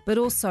risks, but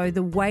also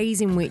the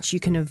ways in which you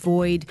can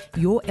avoid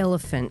your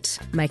elephant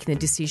making the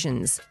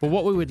decisions. But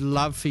what we would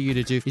love for you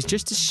to do is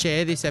just to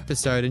share this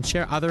episode and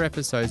share other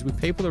episodes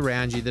with people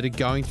around you that are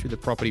going through the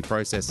property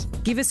process.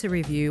 Give us a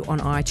review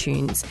on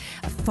iTunes.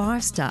 A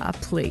 5-star,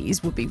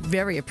 please, would be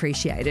very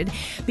appreciated,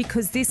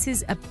 because this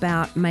is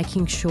about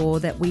making sure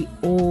that we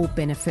all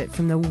benefit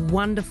from the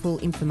wonderful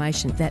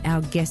information that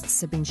our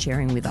guests have been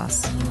sharing with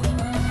us.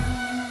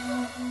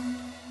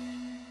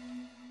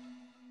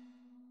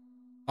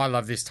 I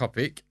love this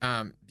topic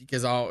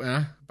because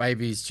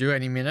baby's due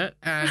any minute,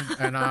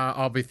 and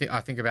I'll be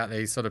I think about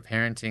these sort of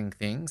parenting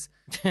things.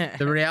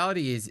 The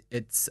reality is,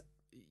 it's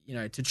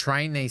to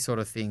train these sort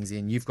of things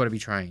in, you've got to be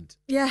trained.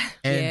 Yeah.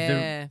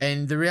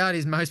 And the reality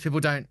is, most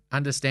people don't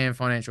understand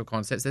financial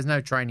concepts. There's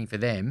no training for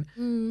them,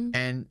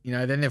 and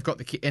then they've got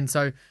the kid, and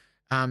so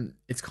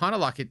it's kind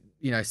of like it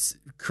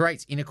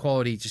creates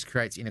inequality. Just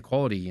creates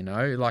inequality.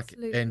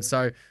 Absolutely. And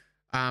so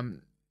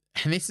and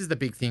this is the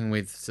big thing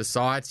with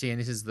society, and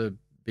this is the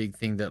big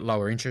thing that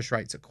lower interest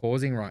rates are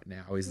causing right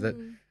now, is that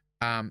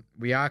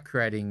we are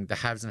creating the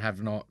haves and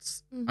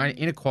have-nots.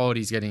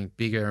 Inequality is getting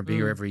bigger and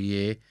bigger every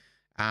year.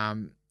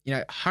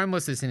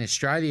 Homelessness in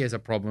Australia is a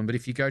problem, but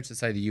if you go to,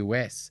 say, the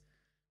US,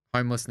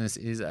 homelessness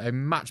is a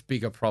much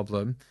bigger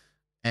problem,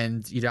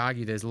 and you'd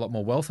argue there's a lot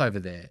more wealth over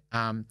there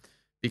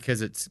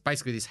because it's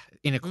basically this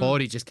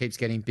inequality just keeps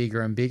getting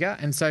bigger and bigger.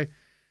 And so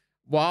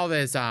while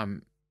there's,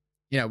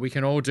 we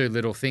can all do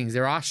little things,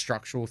 there are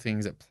structural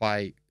things at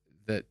play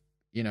that,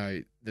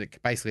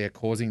 that basically are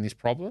causing this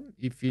problem,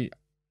 if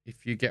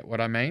you get what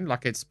I mean.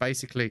 Like, it's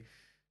basically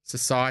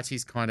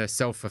society's kind of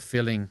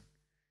self-fulfilling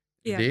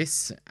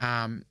this.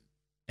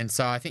 And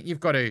so I think you've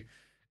got to,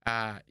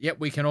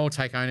 we can all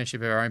take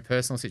ownership of our own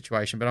personal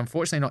situation, but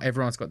unfortunately not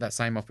everyone's got that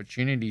same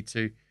opportunity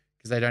to,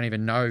 because they don't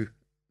even know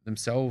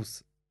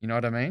themselves. You know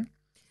what I mean?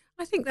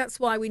 I think that's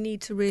why we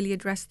need to really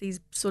address these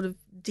sort of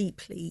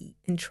deeply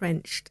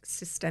entrenched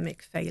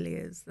systemic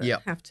failures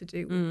that have to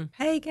do with the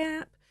pay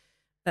gap,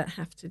 that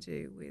have to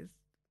do with,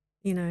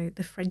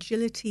 the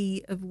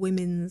fragility of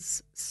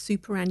women's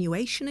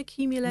superannuation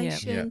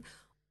accumulation.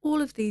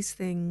 All of these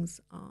things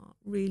are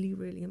really,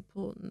 really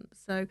important.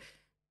 So,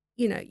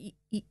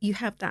 you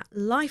have that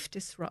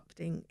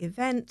life-disrupting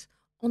event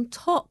on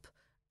top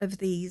of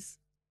these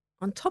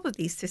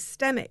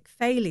systemic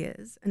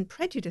failures and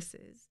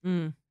prejudices.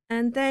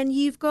 And then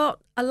you've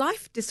got a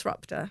life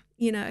disruptor,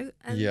 and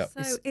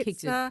so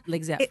Kicks your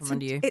legs out from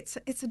under you. It's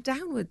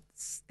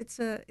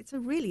a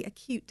really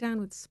acute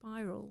downward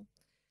spiral.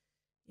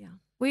 Yeah.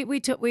 We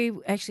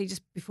actually,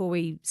 just before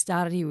we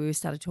started here, we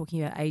started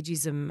talking about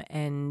ageism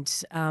and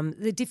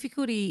the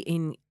difficulty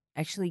in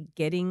actually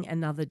getting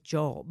another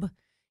job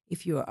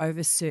if you're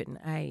over a certain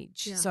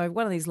age. Yeah. So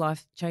one of these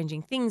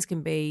life-changing things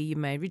can be you're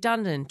made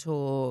redundant,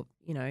 or,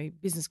 you know,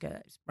 business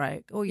goes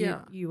break, or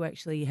you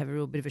actually have a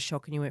real bit of a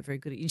shock and you weren't very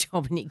good at your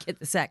job and you get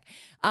the sack.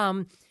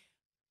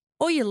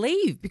 Or you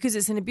leave because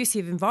it's an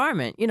abusive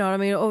environment, you know what I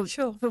mean? Or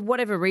Sure. for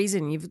whatever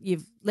reason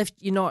you've left,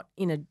 you're not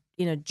in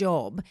a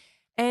job.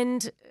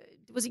 And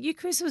was it you,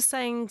 Chris, who was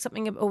saying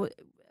something, or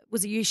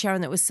was it you,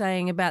 Sharon, that was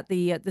saying about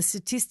the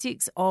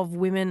statistics of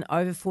women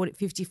over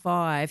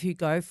 55 who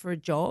go for a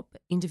job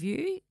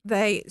interview?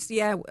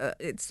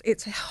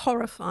 It's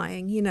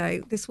horrifying. You know,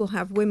 this will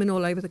have women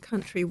all over the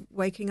country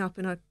waking up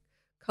in a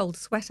cold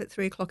sweat at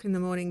 3:00 in the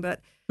morning.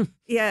 But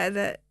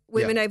that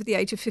women over the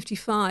age of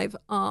 55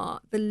 are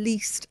the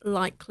least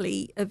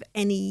likely of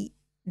any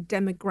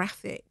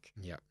demographic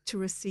to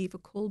receive a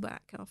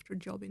callback after a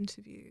job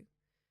interview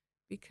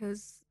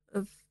because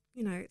of,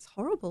 you know, it's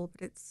horrible,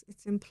 but it's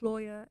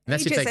employer. And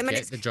that's if ageism. they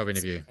get the job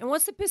interview. And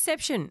what's the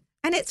perception?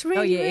 And it's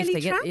really, really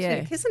if they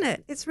tragic, isn't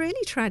it? It's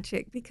really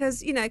tragic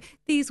because, you know,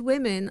 these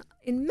women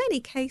in many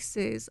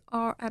cases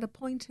are at a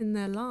point in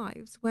their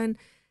lives when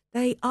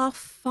they are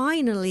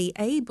finally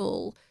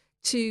able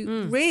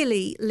to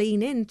really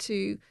lean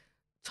into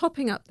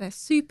topping up their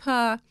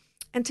super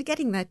and to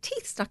getting their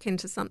teeth stuck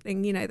into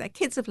something. You know, their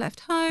kids have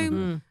left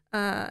home.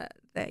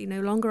 They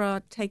no longer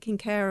are taking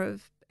care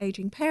of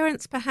aging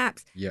parents,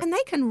 perhaps, and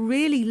they can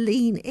really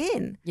lean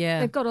in. Yeah.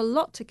 They've got a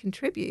lot to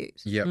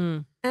contribute.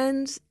 Yep.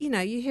 And, you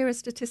know, you hear a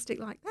statistic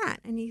like that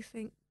and you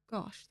think,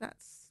 gosh,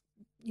 that's,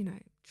 you know,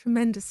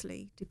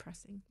 tremendously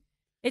depressing.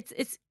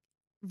 It's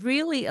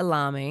really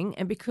alarming.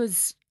 And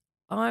because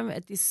I'm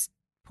at this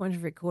point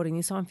of recording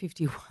this, I'm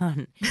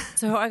 51.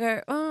 So I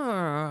go,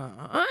 all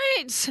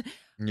right.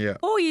 Yeah.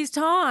 4 years'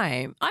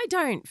 time, I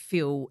don't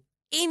feel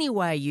any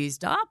way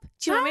used up.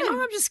 Do you know what I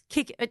mean? I'm just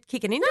kicking into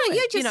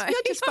it.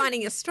 You're just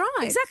finding your stride.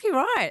 Exactly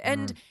right.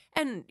 And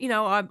you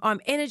know, I'm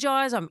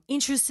energized. I'm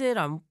interested.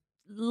 I'm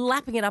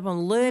lapping it up.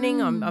 I'm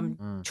learning.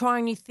 I'm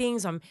trying new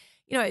things.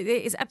 You know, there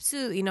is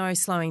absolutely no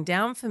slowing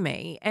down for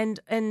me. And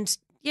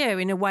yeah,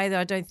 in a way that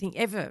I don't think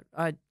ever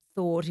I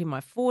thought in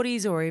my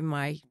 40s or in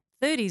my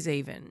 30s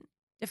even.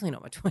 Definitely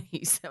not my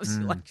 20s. That was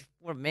like,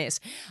 what a mess.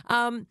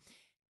 But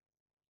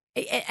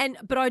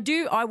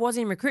I was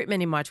in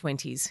recruitment in my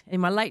 20s. In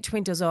my late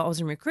 20s, I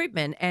was in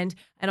recruitment, and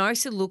I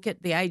used to look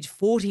at the age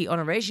 40 on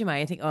a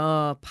resume and think,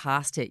 oh,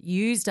 past it,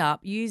 used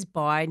up, used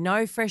by,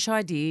 no fresh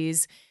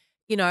ideas,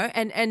 you know,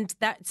 and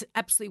that's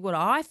absolutely what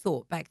I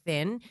thought back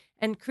then.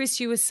 And Chris,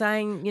 you were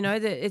saying, you know,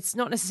 that it's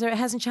not necessarily, it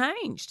hasn't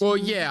changed. Well,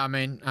 yeah, I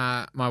mean,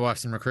 my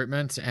wife's in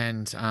recruitment,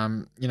 and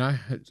you know,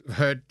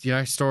 heard, you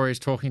know, stories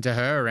talking to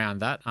her around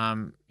that.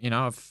 You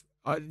know,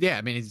 I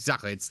mean,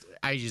 exactly. It's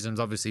ageism's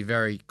obviously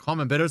very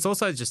common, but it's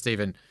also just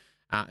even,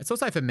 it's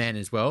also for men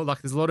as well.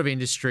 Like, there's a lot of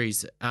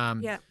industries.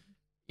 You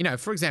know,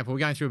 for example, we're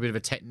going through a bit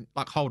of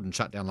like Holden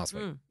shut down last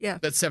week. Yeah,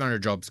 that's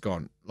 700 jobs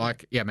gone.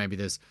 Like, yeah, maybe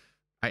there's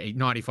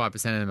 95%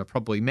 of them are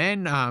probably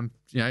men.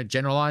 You know,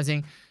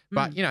 generalizing,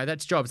 but you know,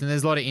 that's jobs, and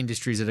there's a lot of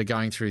industries that are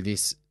going through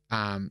this.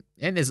 And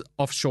there's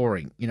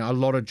offshoring. You know, a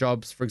lot of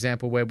jobs, for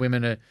example, where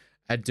women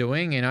are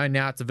doing. You know,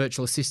 now it's a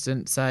virtual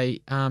assistant,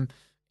 say,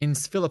 in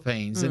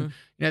Philippines, and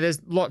you know,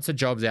 there's lots of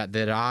jobs out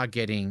there that are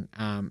getting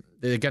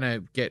they're going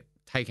to get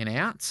taken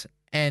out,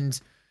 and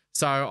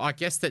so I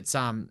guess that's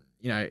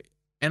you know,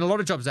 and a lot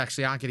of jobs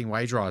actually aren't getting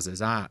wage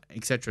rises,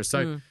 etc.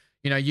 So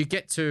you know, you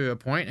get to a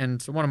point,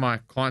 and one of my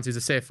clients is a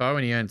CFO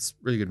and he earns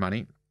really good money.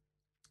 And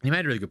he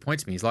made a really good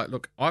point to me. He's like,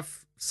 look,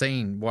 I've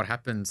seen what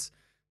happens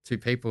to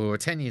people who are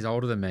 10 years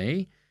older than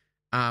me,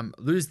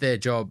 lose their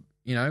job,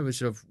 you know, which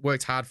have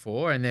worked hard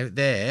for, and they're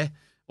there.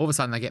 All of a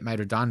sudden they get made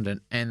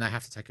redundant and they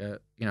have to take you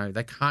know,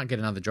 they can't get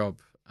another job.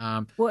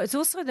 Well, it's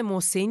also the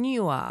more senior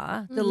you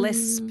are, the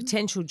less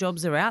potential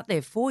jobs are out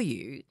there for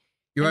you.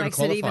 You're it makes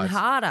it even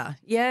harder.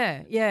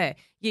 Yeah.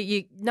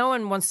 No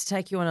one wants to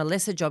take you on a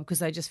lesser job because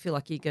they just feel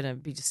like you're going to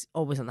be just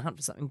always on the hunt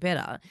for something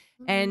better.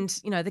 And,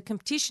 you know, the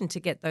competition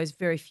to get those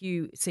very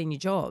few senior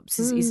jobs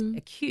is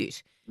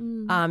acute.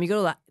 You've got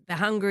all the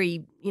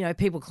hungry, you know,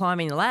 people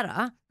climbing the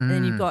ladder, and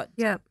then you've got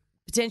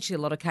potentially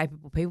a lot of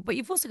capable people, but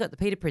you've also got the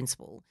Peter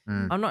Principle.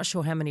 I'm not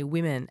sure how many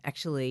women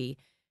actually,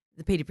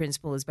 the Peter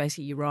Principle is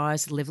basically you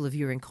rise to the level of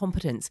your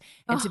incompetence.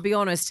 And to be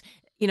honest,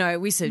 you know,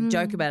 we used to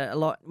joke about it a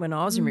lot when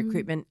I was in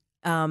recruitment.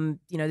 You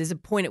know, there's a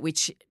point at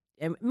which,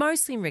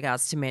 mostly in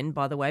regards to men,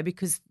 by the way,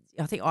 because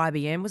I think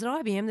IBM, was it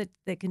IBM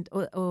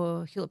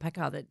or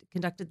Hewlett-Packard that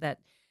conducted that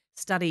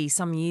study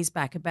some years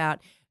back about,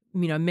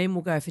 you know, men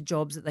will go for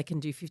jobs that they can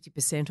do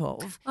 50%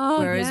 of,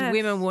 whereas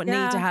women will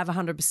need to have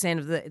 100%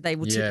 of they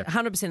will tick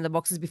 100% of the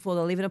boxes before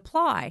they'll even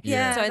apply.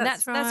 Yeah, so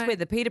that's where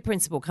the Peter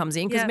Principle comes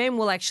in, because men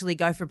will actually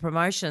go for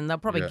promotion, they'll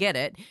probably get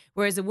it,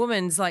 whereas a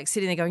woman's like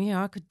sitting there going,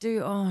 I could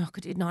do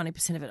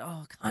 90% of it.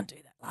 Oh, I can't do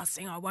that last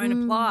thing. I won't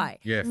apply.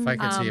 Yeah,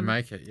 fake it till you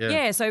make it.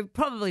 Yeah, so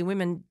probably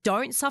women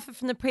don't suffer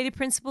from the Peter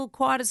Principle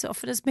quite as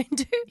often as men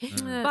do,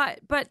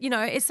 but you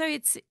know,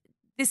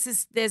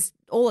 there's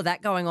all of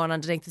that going on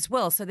underneath as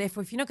well. So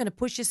therefore, if you're not going to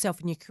push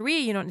yourself in your career,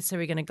 you're not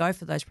necessarily going to go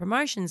for those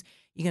promotions.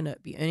 You're going to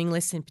be earning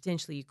less than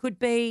potentially you could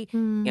be. You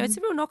know, it's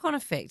a real knock-on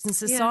effect, and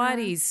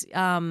society's, you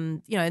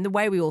know, and the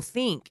way we all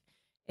think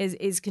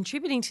is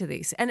contributing to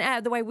this,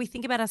 and the way we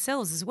think about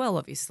ourselves as well,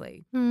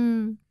 obviously.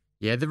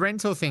 Yeah, the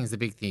rental thing's the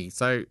big thing.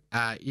 So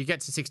you get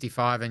to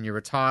 65 and you're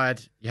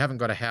retired. You haven't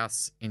got a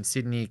house in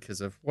Sydney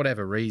because of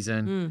whatever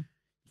reason.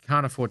 You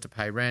can't afford to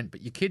pay rent,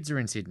 but your kids are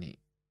in Sydney.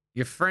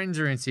 Your friends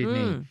are in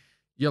Sydney.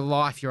 Your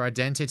life, your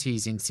identity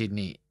is in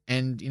Sydney.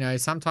 And, you know,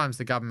 sometimes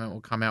the government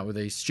will come out with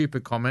these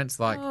stupid comments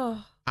like,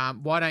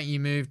 why don't you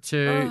move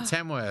to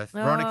Tamworth,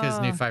 Veronica's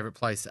new favourite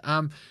place?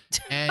 And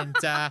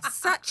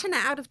Such an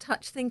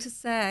out-of-touch thing to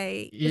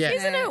say. Yeah.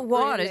 Isn't it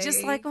what? Really? It's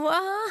just like,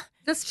 what?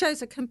 Just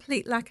shows a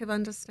complete lack of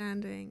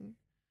understanding.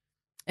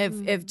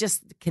 Of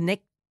just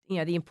connect, you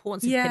know, the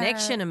importance of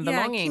connection and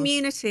belonging.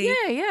 Community.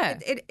 Yeah.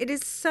 It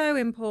is so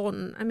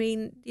important. I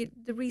mean,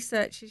 the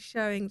research is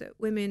showing that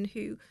women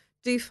who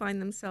do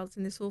find themselves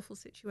in this awful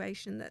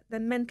situation, that their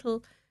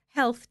mental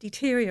health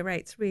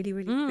deteriorates really,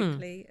 really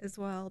quickly as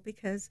well,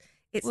 because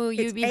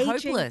you'd be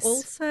aging hopeless.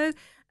 Also.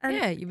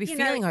 And, you'd be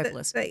feeling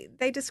hopeless.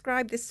 They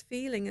describe this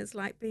feeling as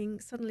like being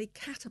suddenly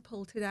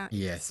catapulted out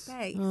into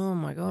space. Oh,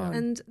 my God.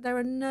 And there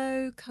are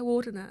no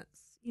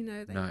coordinates. You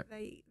know,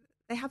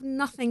 they have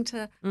nothing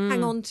to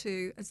hang on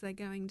to as they're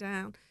going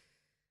down.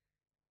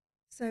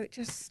 So it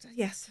just,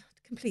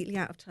 completely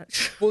out of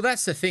touch. Well,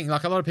 that's the thing.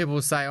 Like, a lot of people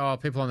will say, oh,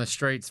 people on the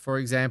streets, for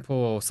example,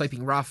 or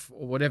sleeping rough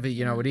or whatever,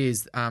 you know, it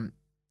is.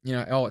 You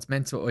know, oh, it's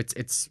mental,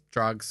 it's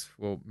drugs.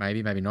 Well,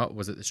 maybe not.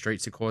 Was it the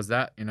streets that caused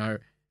that? You know,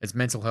 it's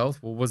mental health.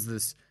 Well, was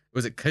it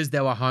because they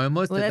were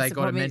homeless that they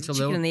got a mental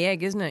chicken and the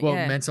egg, isn't it? Well,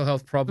 mental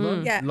health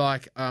problem. Yeah.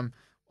 Like,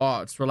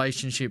 it's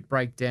relationship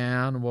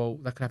breakdown. Well,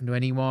 that could happen to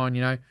anyone,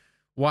 you know.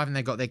 Why haven't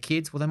they got their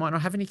kids? Well, they might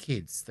not have any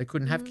kids. They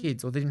couldn't have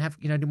kids, or they didn't have,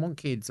 didn't want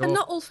kids. Or, And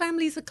not all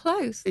families are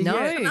close. No,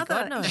 Another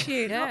God, no.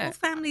 issue. Yeah. Not all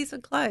families are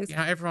close. you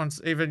know, everyone's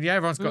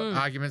got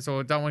arguments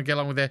or don't want to get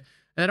along with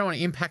and they don't want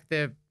to impact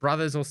their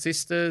brothers or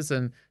sisters,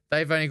 and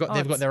they've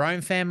got their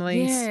own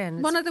families. Yeah.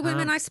 One of the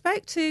women I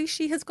spoke to,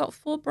 she has got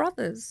 4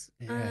 brothers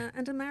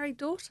and a married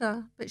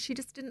daughter, but she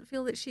just didn't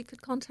feel that she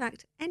could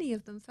contact any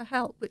of them for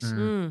help, which,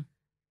 you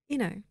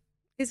know,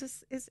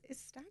 is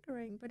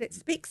staggering. But it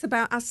speaks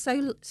about our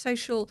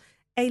social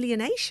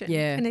alienation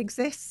can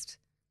exist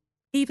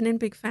even in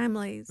big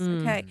families.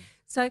 Okay,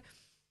 so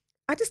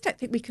I just don't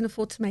think we can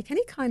afford to make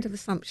any kind of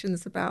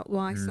assumptions about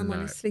why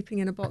someone is sleeping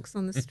in a box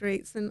on the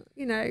streets. And,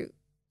 you know,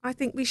 I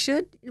think we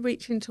should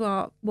reach into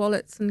our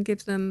wallets and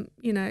give them,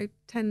 you know,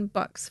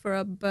 $10 for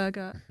a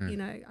burger, you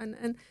know,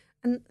 and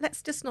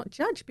let's just not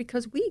judge,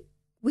 because we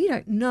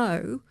don't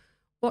know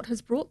what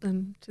has brought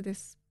them to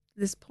this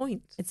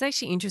point. It's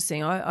actually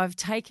interesting. I've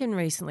taken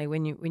recently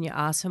when you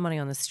ask for money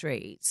on the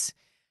streets,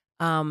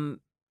 and,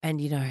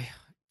 you know,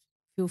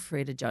 feel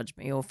free to judge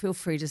me or feel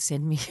free to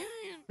send me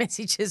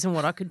messages on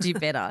what I could do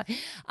better.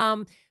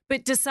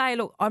 But to say,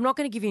 look, I'm not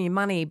going to give you any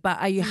money, but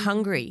are you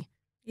hungry?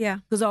 Yeah.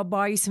 Because I'll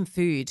buy you some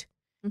food.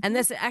 And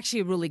that's actually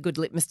a really good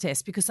litmus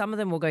test, because some of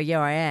them will go, yeah,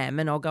 I am,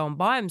 and I'll go and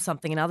buy them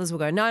something, and others will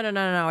go, no,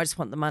 I just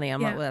want the money.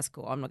 I'm like, well, that's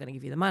cool. I'm not going to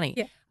give you the money.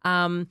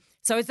 Yeah.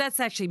 So that's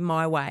actually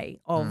my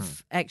way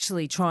of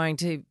actually trying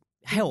to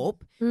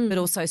help, but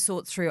also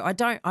sort through.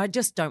 I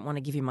just don't want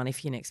to give you money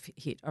for your next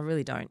hit. I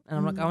really don't, and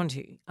I'm not going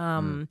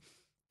to.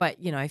 But,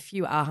 you know, if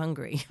you are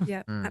hungry.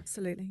 Yeah,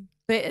 absolutely.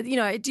 But, you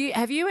know,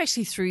 have you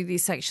actually through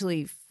this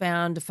actually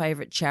found a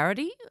favourite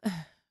charity?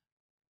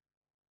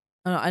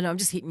 And I'm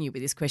just hitting you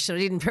with this question. I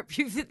didn't prep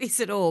you for this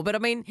at all. But, I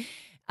mean,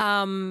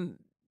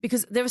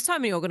 because there are so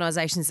many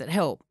organisations that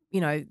help. You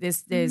know,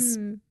 there's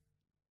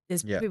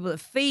people that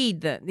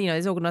feed them. You know,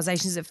 there's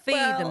organisations that feed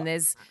them.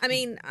 I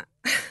mean,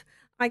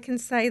 I can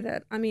say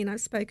that. I mean, I've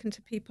spoken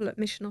to people at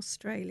Mission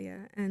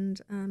Australia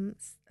and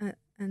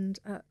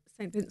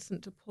St.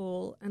 Vincent de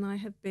Paul, and I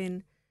have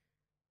been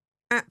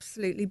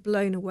absolutely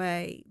blown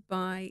away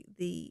by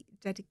the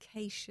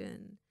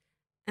dedication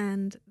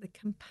and the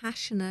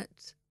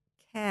compassionate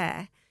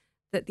care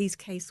that these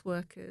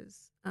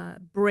caseworkers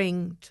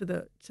bring to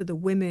the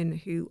women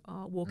who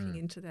are walking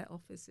into their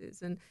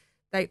offices. And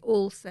they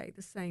all say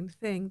the same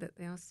thing, that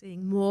they are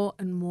seeing more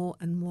and more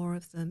and more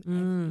of them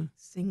every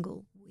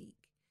single week.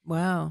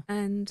 Wow.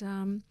 And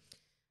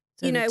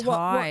so you know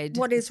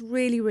what is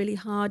really, really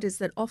hard is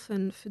that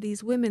often for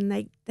these women,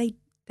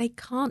 they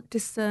can't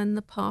discern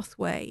the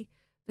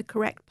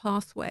correct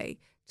pathway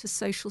to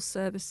social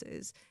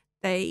services.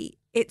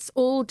 It's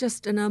all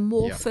just an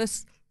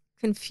amorphous,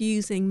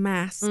 confusing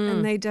mass,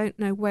 and they don't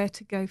know where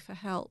to go for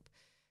help.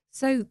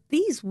 So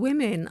these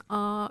women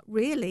are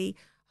really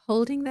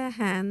holding their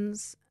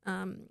hands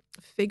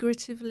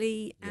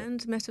figuratively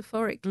and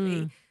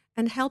metaphorically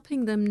and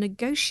helping them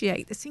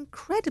negotiate this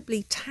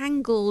incredibly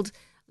tangled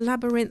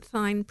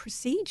labyrinthine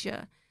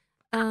procedure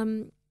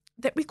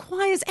that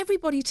requires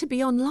everybody to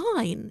be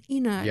online,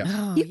 you know.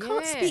 Yep. You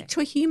can't speak to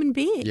a human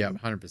being. Yeah,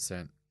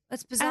 100%.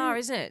 That's bizarre,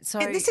 isn't it? So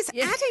And this is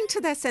adding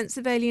to their sense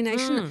of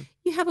alienation.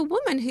 You have a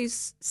woman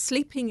who's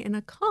sleeping in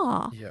a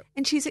car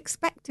and she's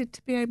expected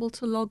to be able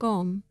to log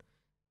on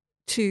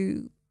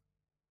to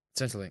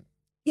Centrelink.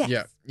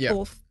 Yes.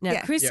 Yeah.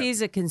 Now, Chris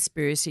is a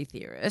conspiracy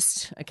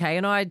theorist, okay,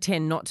 and I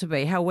tend not to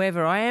be.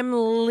 However, I am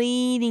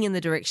leaning in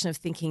the direction of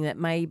thinking that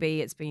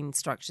maybe it's been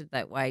structured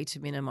that way to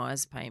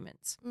minimise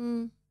payments.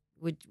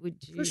 Would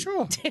you? For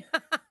sure.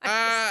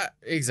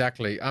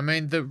 Exactly. I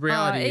mean, the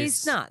reality is...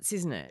 It's nuts,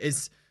 isn't it?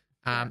 It's,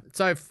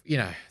 so,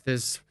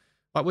 there's...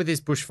 Like with this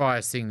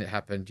bushfires thing that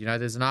happened,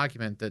 there's an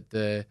argument that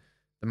the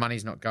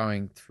money's not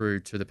going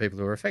through to the people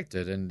who are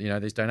affected and,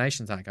 these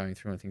donations aren't going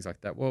through and things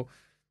like that. Well,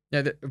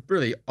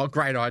 really a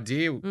great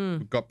idea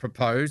got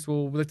proposed.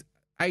 Well, the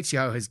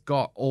ATO has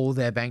got all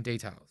their bank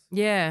details.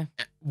 Yeah.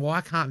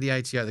 Why can't the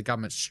ATO, the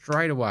government,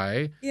 straight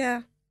away...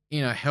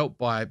 help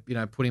by,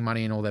 putting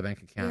money in all their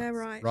bank accounts. Yeah,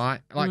 right.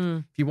 Right? Like,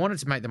 if you wanted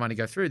to make the money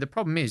go through, the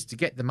problem is to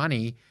get the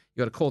money, you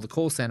got to call the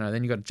call center,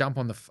 then you got to jump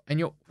on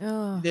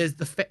there's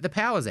the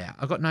power's out.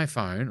 I've got no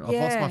phone. I've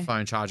lost my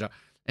phone charger.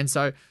 And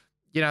so,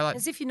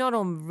 as if you're not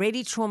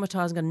already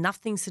traumatized and got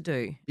nothing to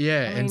do.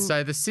 Yeah. And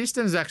so the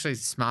system's actually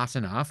smart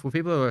enough. Well,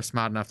 people who are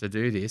smart enough to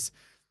do this,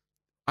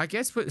 I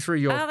guess through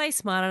your... Are they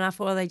smart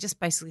enough or are they just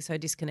basically so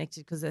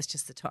disconnected because that's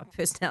just the type of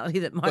personality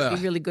that might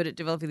be really good at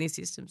developing these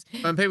systems?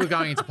 When people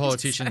going into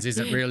politicians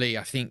isn't really,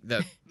 I think,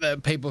 that the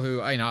people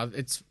who,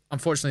 it's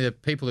unfortunately the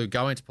people who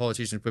go into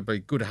politicians with a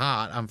good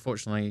heart,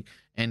 unfortunately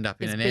end up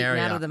in an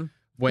area out of them.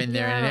 when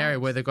they're in an area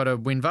where they've got to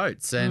win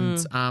votes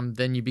and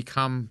then you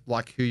become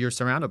like who you're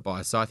surrounded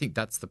by. So I think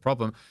that's the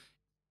problem.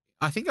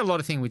 I think a lot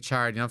of thing with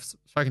charity, and I've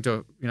spoken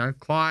to,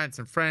 clients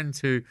and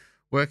friends who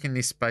work in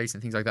this space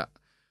and things like that.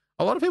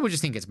 A lot of people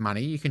just think it's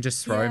money. You can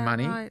just throw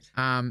money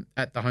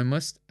at the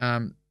homeless.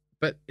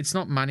 But it's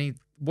not money.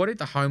 What did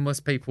the homeless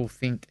people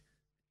think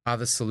are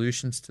the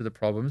solutions to the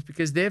problems?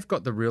 Because they've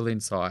got the real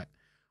insight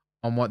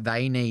on what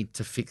they need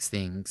to fix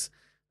things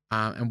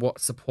and what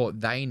support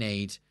they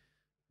need.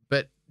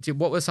 But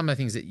what were some of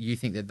the things that you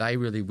think that they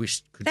really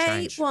wish could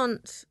change? They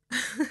want,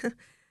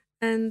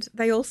 and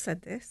they all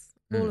said this,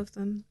 all of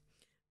them,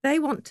 they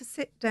want to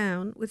sit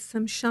down with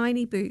some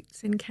shiny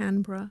boots in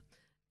Canberra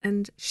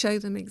and show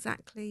them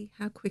exactly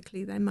how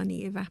quickly their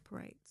money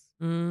evaporates.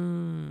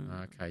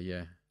 Okay,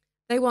 yeah.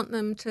 They want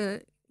them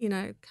to,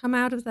 come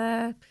out of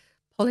their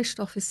polished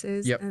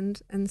offices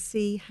and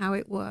see how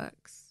it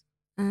works.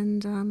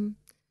 And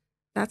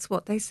that's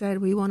what they said.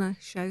 We want to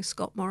show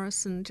Scott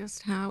Morrison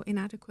just how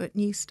inadequate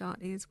New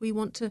Start is. We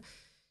want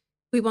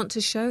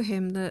to show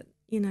him that,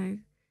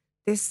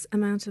 this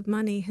amount of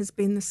money has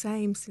been the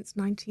same since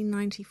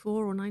 1994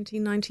 or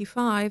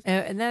 1995.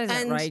 And that is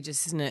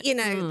outrageous, isn't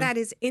it? That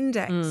is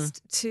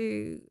indexed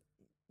to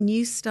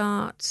New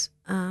Start,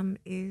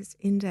 is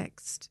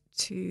indexed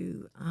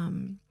to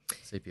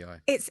CPI.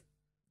 It's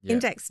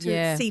indexed to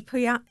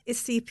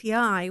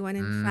CPI when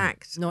in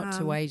fact not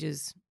to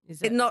wages. Is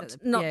that,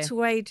 not to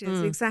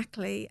wages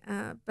exactly,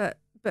 but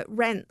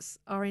rents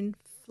are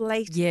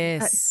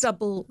inflated at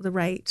double the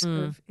rate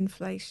of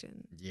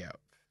inflation. Yeah.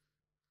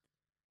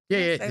 Yeah,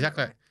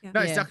 exactly. Right. Yeah.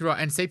 No, exactly right.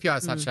 And CPI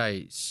is such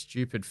a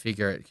stupid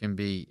figure. It can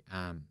be,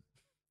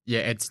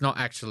 it's not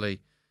actually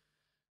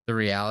the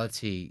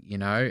reality,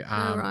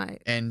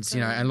 right. And,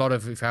 and a lot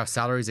of, if our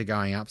salaries are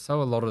going up,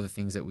 so a lot of the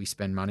things that we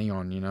spend money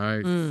on,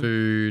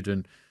 food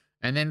and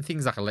then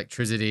things like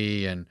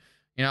electricity and,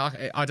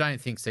 I don't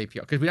think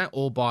CPI, because we don't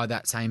all buy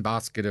that same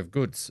basket of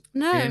goods.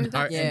 No,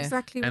 that's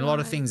exactly right. And a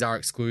lot of things are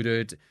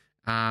excluded.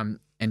 And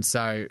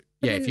so...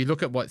 Yeah, if you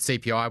look at what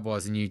CPI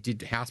was and you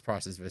did house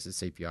prices versus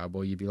CPI,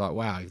 well, you'd be like,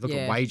 wow, you look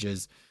at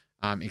wages,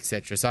 et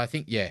cetera. So I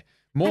think,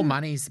 more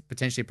money is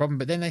potentially a problem,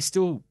 but then they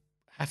still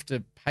have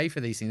to pay for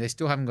these things. They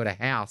still haven't got a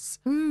house.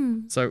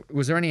 So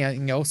was there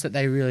anything else that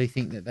they really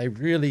think that they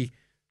really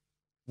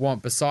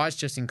want besides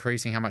just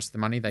increasing how much the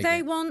money they get?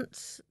 They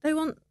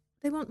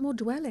want more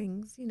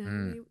dwellings,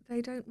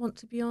 They don't want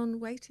to be on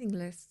waiting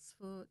lists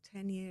for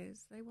 10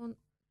 years. They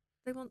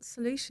want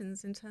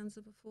solutions in terms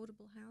of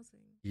affordable housing.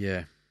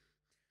 Yeah.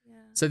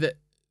 So the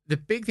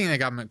big thing the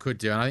government could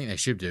do, and I think they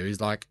should do, is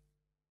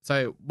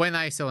so when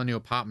they sell a new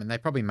apartment, they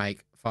probably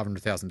make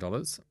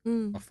 $500,000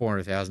 or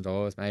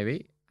 $400,000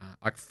 maybe.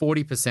 Like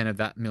 40% of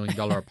that $1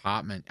 million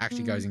apartment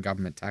actually goes in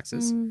government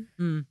taxes.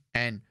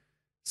 And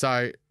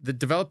so the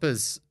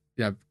developers,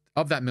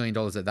 of that $1 million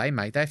that they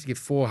make, they have to give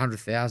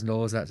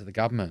 $400,000 out to the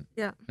government.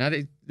 Yeah. Now,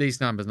 these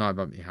numbers might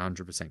not be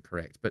 100%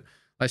 correct, but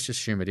let's just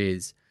assume it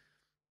is.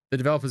 The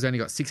developers only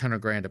got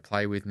 $600,000 to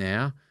play with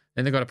now.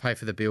 Then they've got to pay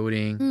for the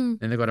building.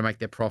 Then they've got to make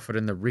their profit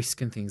and the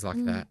risk and things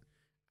like that.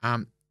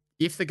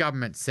 If the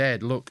government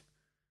said, look,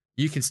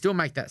 you can still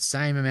make that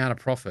same amount of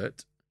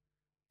profit,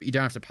 but you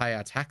don't have to pay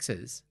our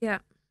taxes. Yeah.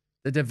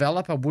 The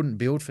developer wouldn't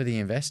build for the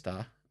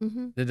investor.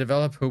 The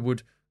developer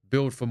would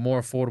build for more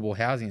affordable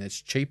housing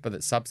that's cheaper,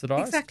 that's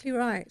subsidised. Exactly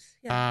right.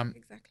 Yeah,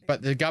 exactly.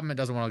 But the government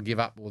doesn't want to give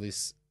up all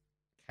this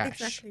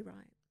cash. Exactly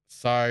right.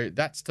 So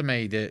that's, to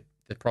me, the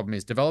problem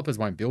is developers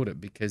won't build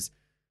it because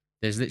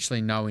there's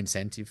literally no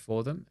incentive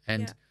for them,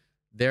 and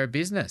they're a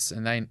business,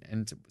 and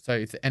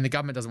the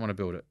government doesn't want to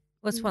build it.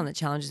 Well, it's one of the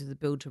challenges of the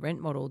build to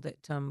rent model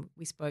that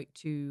we spoke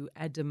to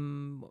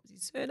Adam, what was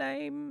his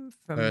surname?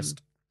 From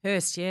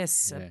Hurst,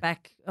 yes, Yeah.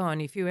 back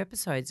only a few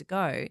episodes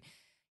ago.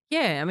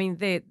 Yeah, I mean,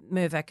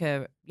 Mirvac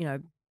are,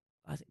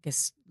 I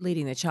guess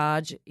leading the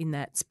charge in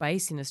that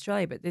space in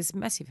Australia, but there's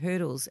massive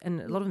hurdles,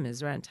 and a lot of them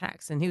is around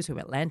tax. And he was talking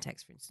about land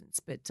tax, for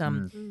instance. But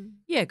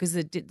yeah, because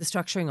the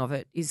structuring of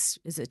it is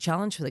a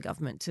challenge for the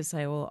government to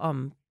say, well,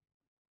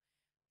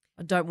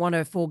 I don't want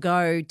to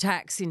forego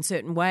tax in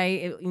certain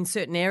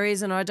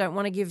areas, and I don't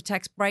want to give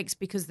tax breaks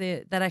because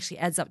that actually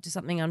adds up to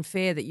something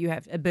unfair that you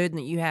have, a burden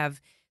that you have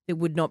that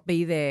would not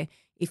be there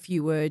if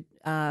you were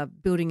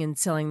building and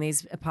selling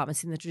these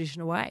apartments in the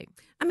traditional way.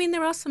 I mean,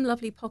 there are some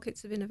lovely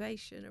pockets of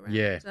innovation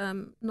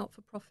around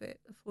not-for-profit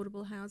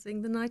affordable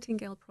housing. The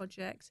Nightingale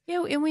Project.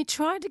 Yeah, and we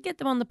tried to get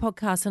them on the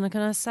podcast, and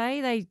can I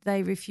say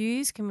they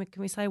refused? Can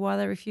we say why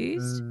they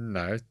refused?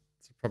 No.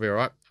 Probably all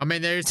right. I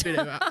mean, there's a bit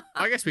of,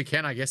 I guess we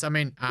can, I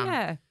mean,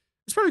 yeah.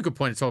 It's probably a good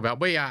point to talk about.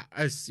 We are,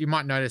 as you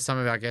might notice, some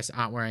of our guests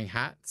aren't wearing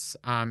hats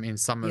in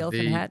some the of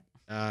elephant hat.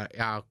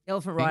 Our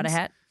elephant rider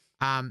hat.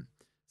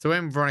 So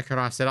when Veronica and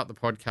I set up the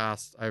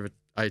podcast over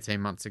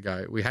 18 months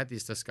ago, we had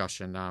this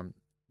discussion.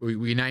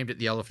 We named it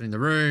the elephant in the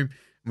room,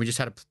 and we just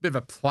had a bit of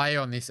a play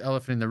on this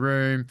elephant in the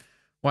room.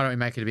 Why don't we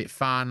make it a bit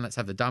fun? Let's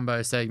have the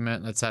Dumbo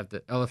segment. Let's have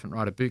the elephant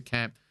rider boot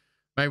camp.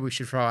 Maybe we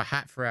should throw a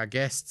hat for our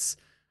guests.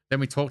 Then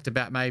we talked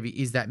about maybe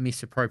is that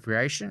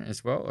misappropriation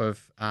as well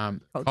of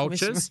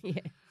cultures.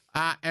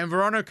 Yeah. And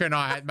Veronica and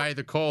I had made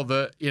the call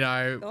that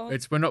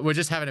we're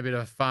just having a bit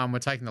of fun. We're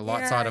taking the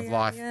light side of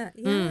life,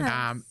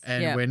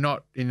 and we're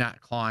not in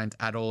that client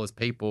at all as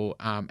people.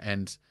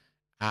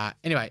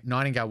 Anyway,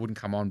 Nightingale wouldn't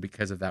come on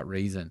because of that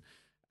reason.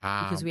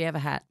 Because we have a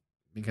hat.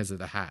 Because of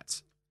the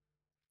hats.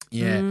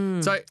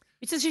 Yeah. So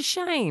which is a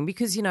shame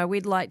because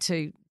we'd like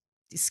to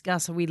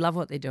discuss. We love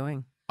what they're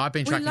doing. I've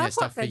been tracking their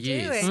stuff for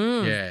years.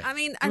 Yeah. I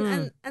mean,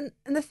 and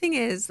the thing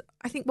is,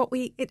 I think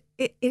it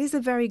is a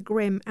very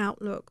grim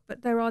outlook,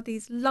 but there are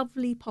these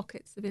lovely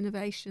pockets of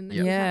innovation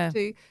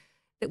that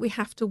we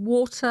have to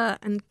water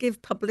and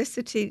give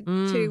publicity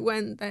to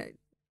when there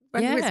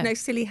is no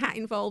silly hat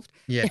involved.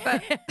 Yeah.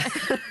 But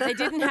they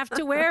didn't have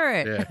to wear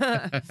it.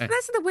 Yeah.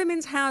 That's the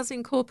Women's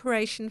Housing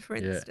Corporation, for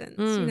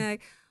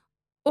instance.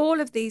 All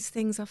of these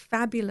things are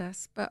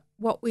fabulous, but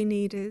what we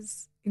need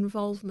is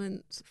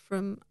involvement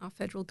from our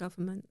federal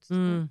government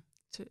to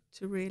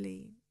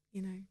really,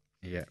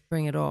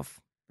 bring it off.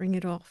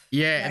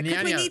 Yeah, and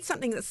because we need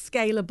something that's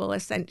scalable.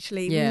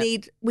 Essentially, Yeah.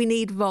 we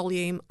need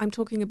volume. I'm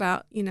talking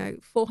about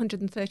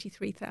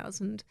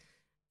 433,000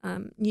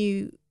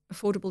 new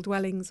affordable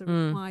dwellings are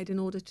required in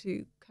order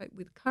to cope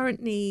with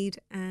current need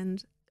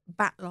and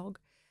backlog.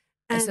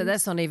 And so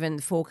that's not even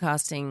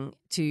forecasting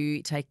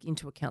to take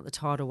into account the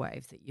tidal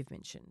wave that you've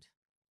mentioned.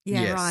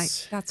 Yeah, Yes.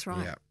 right. That's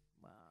right. Yeah.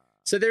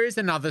 So there is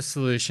another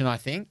solution, I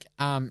think,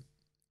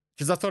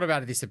 because I thought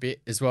about this a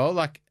bit as well.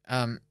 Like,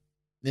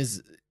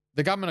 there's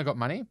the government have got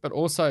money, but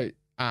also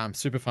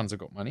super funds have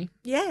got money.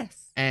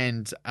 Yes.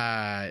 And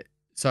the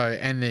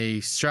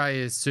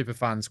Australia's super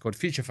fund's called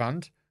Future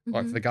Fund,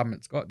 like the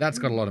government's got. That's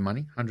got a lot of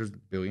money, hundreds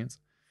of billions.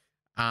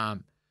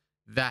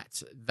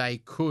 That they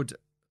could.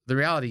 The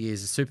reality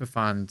is, the super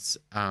funds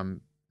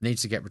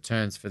needs to get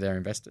returns for their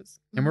investors,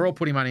 and we're all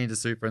putting money into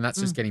super, and that's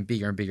just getting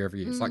bigger and bigger every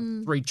year. It's like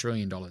 $3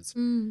 trillion.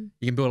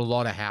 You can build a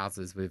lot of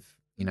houses with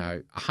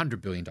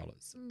 $100 billion.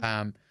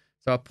 So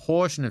a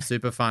portion of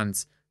super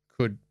funds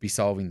could be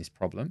solving this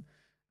problem,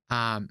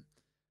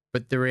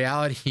 but the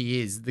reality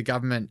is the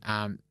government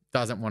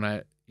doesn't want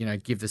to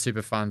give the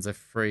super funds a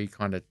free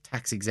kind of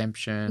tax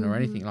exemption or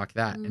anything like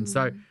that, and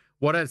so.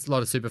 What a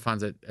lot of super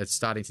funds are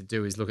starting to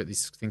do is look at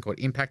this thing called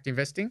impact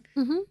investing.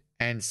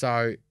 And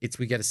so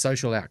we get a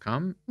social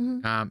outcome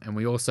and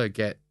we also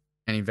get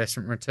an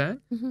investment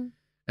return.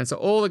 And so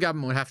all the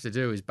government would have to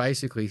do is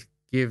basically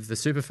give the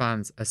super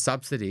funds a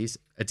subsidies,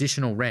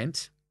 additional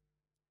rent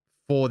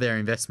for their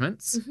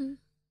investments.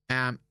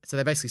 So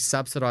they basically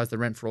subsidise the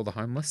rent for all the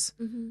homeless.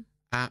 And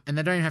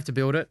they don't have to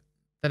build it.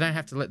 They don't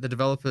have to let the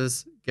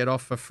developers get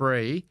off for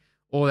free.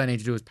 All they need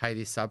to do is pay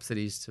these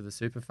subsidies to the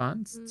super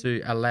funds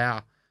to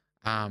allow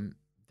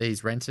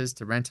these renters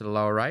to rent at a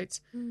lower rate.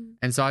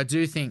 And so I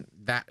do think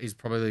that is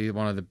probably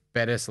one of the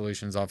better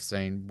solutions I've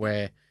seen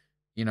where,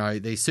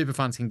 these super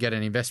funds can get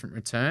an investment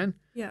return.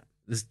 Yeah.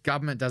 This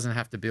government doesn't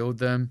have to build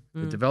them.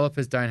 The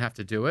developers don't have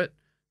to do it.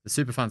 The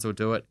super funds will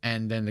do it.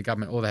 And then the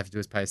government, all they have to do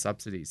is pay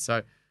subsidies.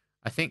 So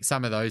I think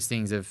some of those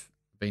things have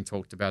been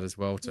talked about as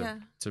well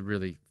to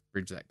really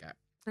bridge that gap.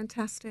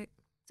 Fantastic.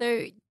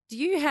 So do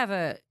you have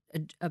a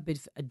bit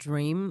of a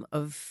dream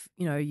of,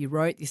 you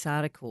wrote this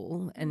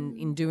article and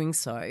in doing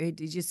so,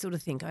 did you sort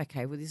of think,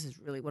 okay, well, this is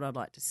really what I'd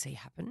like to see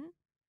happen?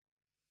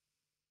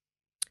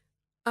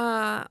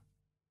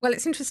 Well,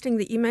 it's interesting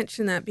that you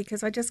mentioned that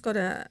because I just got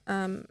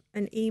an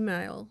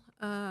email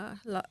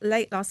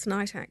late last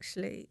night,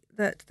 actually,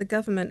 that the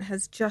government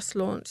has just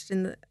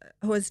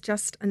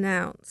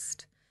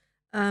announced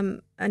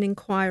an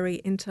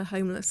inquiry into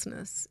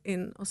homelessness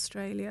in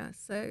Australia.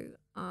 So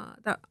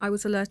that I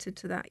was alerted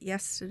to that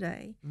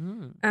yesterday,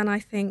 Mm. and I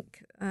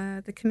think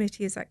the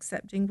committee is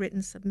accepting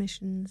written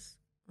submissions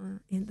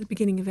in the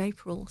beginning of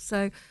April.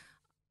 So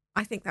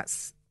I think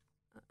that's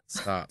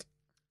Start.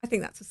 I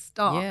think that's a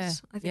start. Yeah,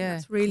 I think yeah,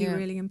 that's really, yeah.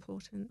 really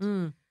important.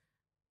 Mm.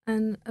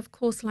 And of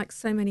course, like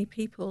so many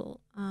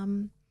people,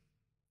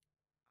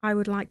 I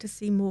would like to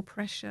see more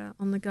pressure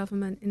on the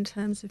government in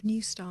terms of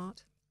New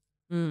Start.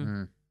 Mm.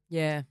 Mm.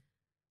 Yeah.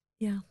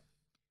 Yeah.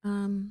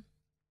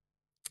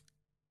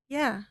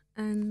 Yeah.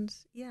 And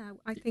yeah,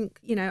 I think,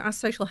 our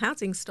social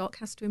housing stock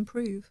has to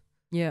improve.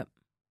 Yeah.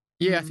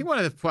 Yeah, I Mm. think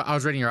one of the I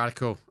was reading your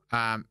article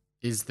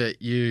is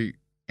that you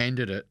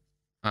ended it,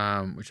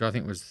 which I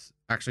think was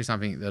actually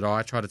something that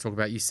I try to talk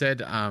about. You said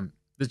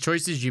the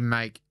choices you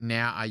make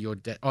now are your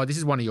this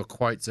is one of your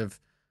quotes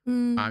of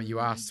you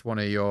asked one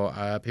of your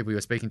people you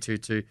were speaking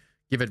to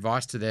give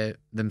advice to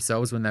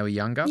themselves when they were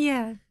younger.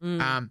 Yeah.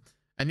 Mm.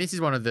 And this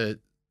is one of the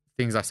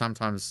things I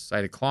sometimes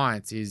say to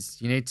clients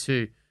is you need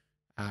to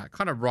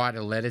kind of write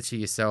a letter to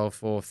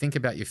yourself or think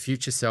about your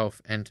future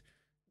self and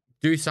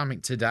do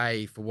something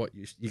today for what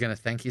you're going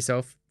to thank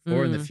yourself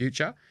for in the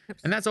future.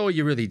 And that's all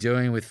you're really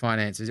doing with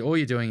finances. All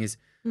you're doing is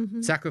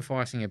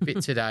sacrificing a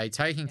bit today,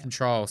 taking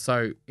control.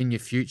 So in your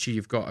future,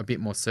 you've got a bit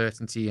more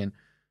certainty. And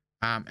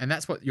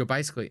that's what you're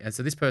basically. And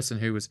so this person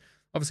who was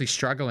obviously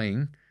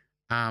struggling,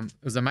 it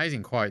was an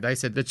amazing quote. They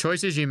said, the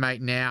choices you make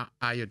now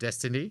are your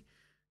destiny.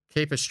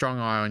 Keep a strong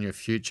eye on your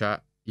future.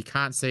 You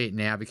can't see it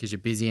now because you're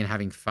busy and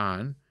having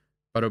fun,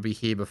 but it'll be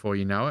here before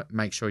you know it.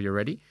 Make sure you're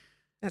ready.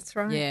 That's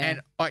right. Yeah.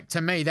 And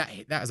to me,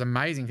 that was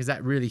amazing because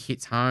that really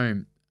hits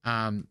home.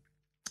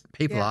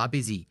 People are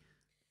busy.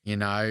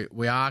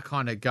 We are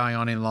kind of going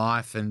on in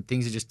life and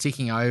things are just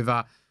ticking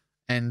over.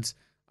 And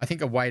I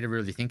think a way to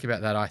really think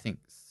about that, I think,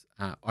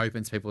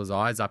 opens people's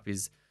eyes up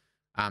is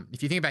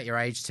if you think about your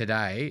age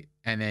today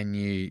and then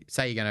you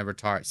say you're going to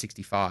retire at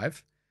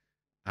 65,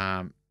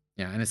 and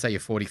let's say you're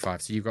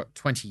 45, so you've got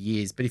 20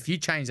 years. But if you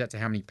change that to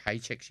how many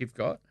paychecks you've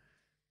got,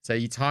 so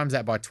you times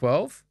that by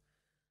 12,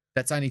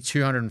 that's only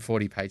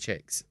 240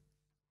 paychecks.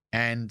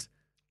 And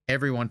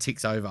everyone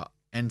ticks over.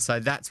 And so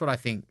that's what I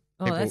think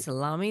people... Oh, that's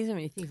alarming, isn't it,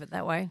 when you think of it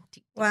that way?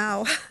 Tick, tick,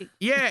 Wow. tick, tick.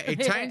 Yeah, it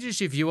changes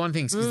your view on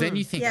things because then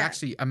you think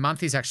actually a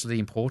month is actually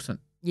important.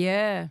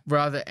 Yeah.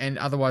 And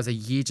otherwise a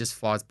year just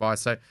flies by.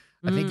 So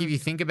I think if you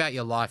think about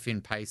your life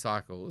in pay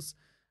cycles,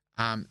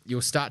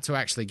 you'll start to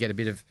actually get a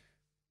bit of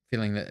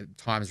feeling that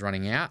time's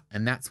running out.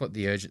 And that's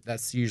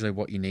that's usually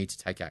what you need to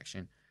take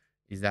action.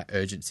 Is that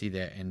urgency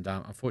there. And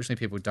unfortunately,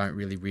 people don't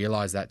really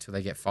realise that till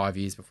they get 5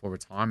 years before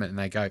retirement and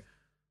they go,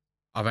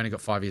 I've only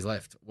got 5 years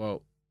left.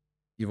 Well,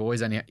 you've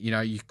always only,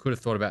 you could have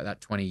thought about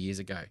that 20 years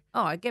ago.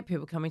 Oh, I get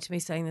people coming to me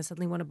saying they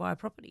suddenly want to buy a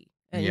property,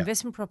 an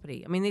investment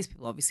property. I mean, these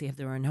people obviously have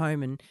their own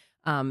home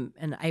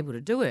and able to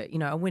do it.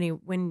 When you're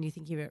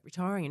thinking about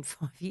retiring in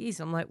 5 years,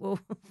 I'm like, well,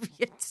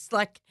 it's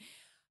like,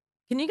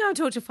 can you go and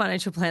talk to a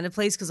financial planner,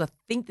 please? Because I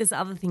think there's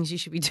other things you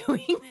should be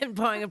doing than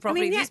buying a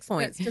property at this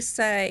point. Experts just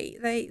say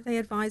they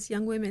advise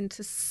young women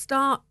to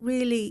start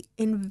really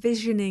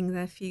envisioning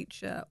their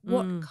future.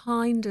 What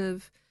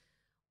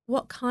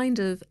kind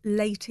of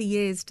later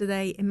years do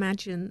they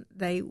imagine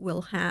they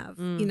will have?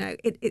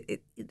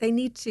 They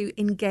need to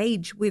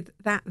engage with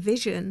that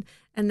vision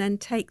and then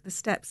take the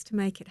steps to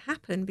make it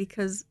happen.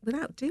 Because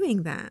without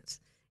doing that,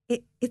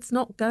 it's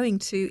not going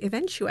to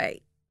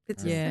eventuate.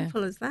 It's as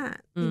simple as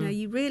that.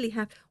 You really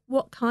have,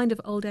 what kind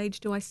of old age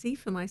do I see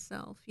for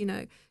myself?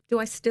 Do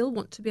I still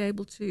want to be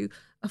able to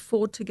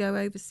afford to go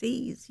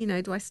overseas?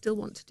 Do I still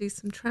want to do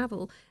some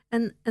travel?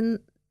 And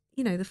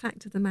the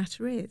fact of the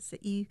matter is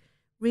that you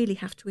really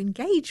have to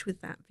engage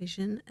with that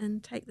vision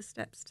and take the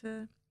steps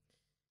to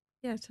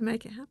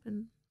make it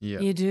happen. Yeah.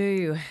 You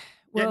do.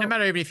 Well, no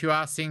matter even if you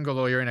are single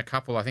or you're in a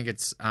couple, I think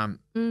it's, I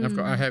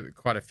have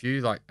quite a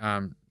few like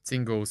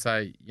single,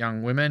 say,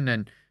 young women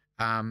and,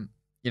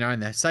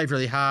 and they save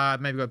really hard,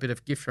 maybe got a bit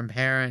of gift from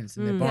parents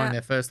and they're buying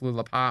their first little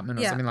apartment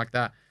or something like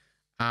that.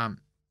 And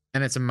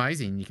it's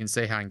amazing. You can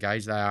see how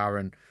engaged they are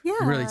and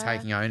really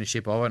taking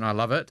ownership of it, and I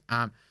love it.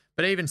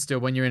 But even still,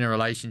 when you're in a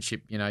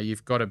relationship,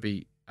 you've got to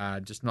be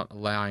just not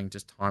allowing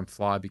just time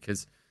fly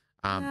because,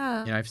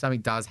 if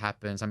something does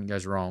happen, something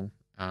goes wrong,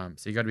 so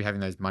you've got to be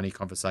having those money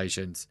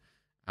conversations.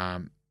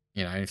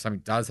 If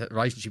something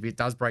relationship, it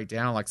does break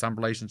down like some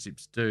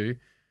relationships do,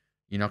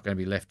 you're not going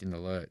to be left in the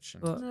lurch.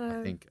 And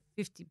I think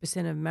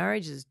 50% of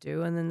marriages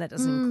do, and then that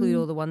doesn't include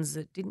all the ones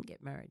that didn't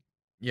get married.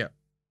 Yeah.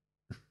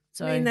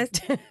 So, and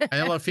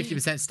a lot of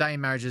 50% stay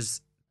in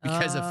marriages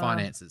because of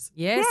finances.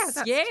 Yes,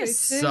 that's yes. true too.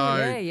 So,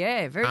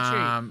 very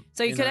true.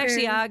 So you could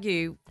actually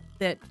argue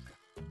that,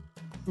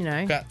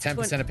 about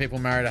 10% of people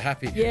married are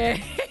happy. Yeah.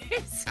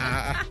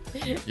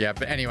 Yeah,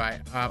 but anyway,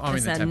 I'm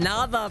in the 10%.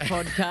 Another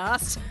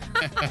podcast.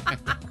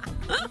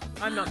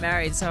 I'm not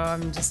married, so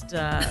I'm just,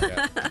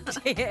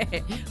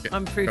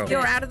 I'm proof. Cool.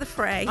 You're out of the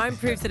fray. I'm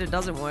proof that it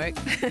doesn't work.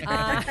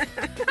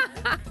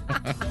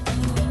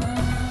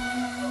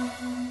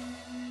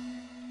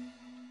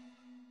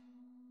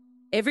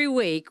 Every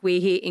week, we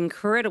hear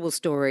incredible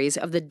stories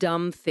of the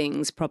dumb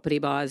things property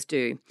buyers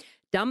do.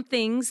 Dumb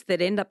things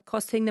that end up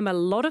costing them a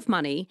lot of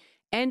money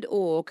and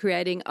or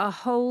creating a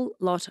whole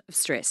lot of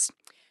stress.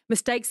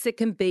 Mistakes that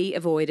can be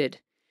avoided.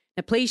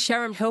 Now, please,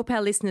 Sharon, help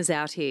our listeners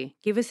out here.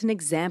 Give us an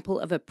example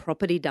of a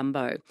property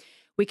dumbo.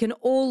 We can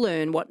all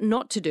learn what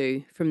not to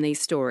do from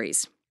these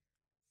stories.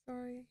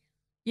 Sorry.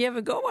 You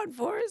haven't got one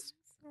for us?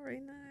 Sorry,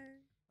 no.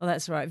 Well,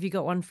 that's right. Have you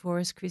got one for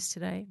us, Chris,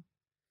 today?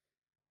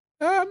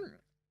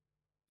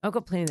 I've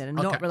got plenty that are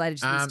not related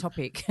to this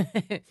topic.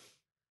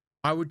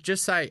 I would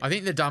just say, I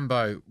think the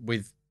dumbo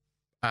with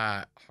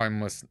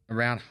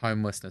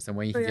homelessness and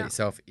where you can get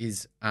yourself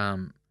is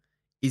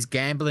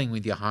gambling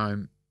with your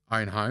own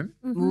home.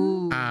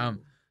 Ooh.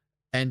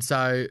 And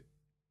so,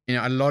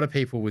 a lot of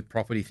people with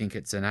property think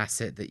it's an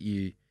asset that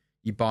you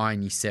buy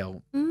and you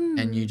sell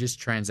and you just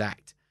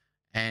transact.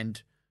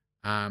 And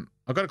I've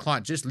got a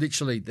client just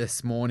literally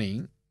this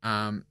morning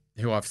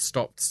who I've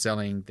stopped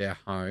selling their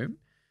home.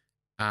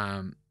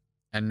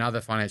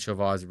 Another financial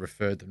advisor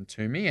referred them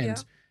to me,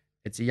 and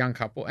it's a young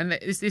couple. And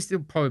this will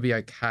probably be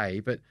okay,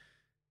 but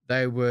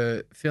they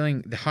were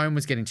feeling the home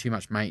was getting too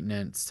much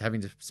maintenance,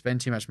 having to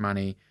spend too much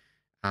money.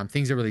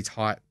 Things are really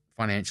tight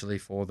financially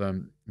for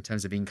them in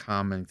terms of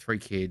income and 3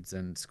 kids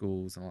and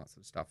schools and all that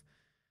sort of stuff.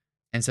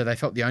 And so they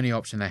felt the only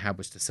option they had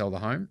was to sell the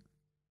home.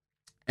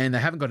 And they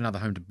haven't got another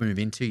home to move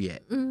into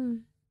yet.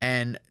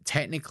 And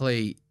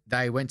technically,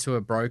 they went to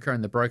a broker,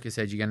 and the broker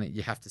said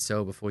you have to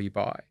sell before you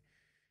buy.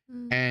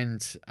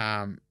 And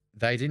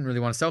they didn't really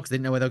want to sell because they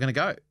didn't know where they were going to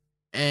go.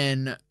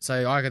 And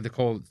so I got the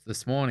call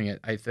this morning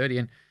at 8:30,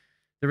 and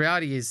the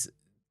reality is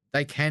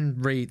they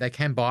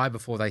can buy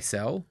before they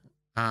sell.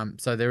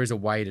 So there is a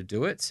way to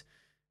do it.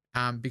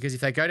 Because if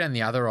they go down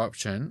the other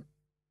option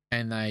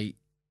and they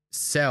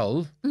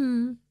sell,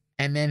 and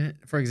then,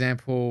 for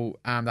example,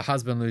 the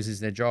husband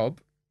loses their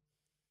job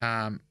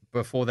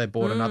before they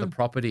bought another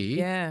property,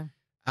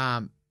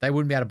 they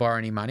wouldn't be able to borrow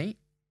any money,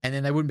 and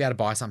then they wouldn't be able to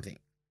buy something.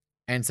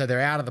 And so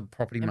they're out of the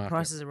property market.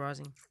 Prices are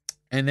rising.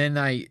 And then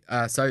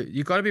so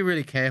you've got to be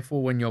really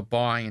careful when you're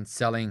buying and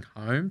selling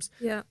homes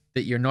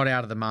that you're not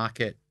out of the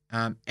market.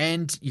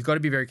 And you've got to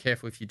be very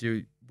careful if you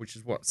do, which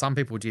is what some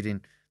people did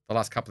in the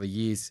last couple of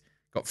years,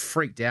 got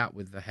freaked out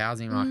with the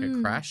housing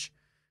market crash.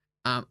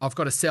 I've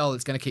got to sell,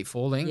 it's going to keep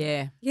falling.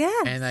 Yes.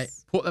 And they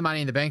put the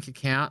money in the bank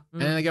account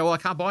and then they go, well, I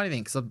can't buy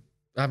anything because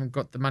I haven't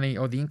got the money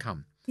or the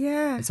income.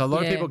 Yeah. And so a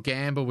lot of people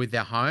gamble with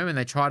their home and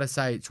they try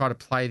to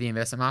play the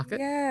investment market.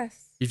 Yes.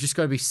 You've just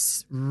got to be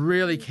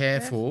really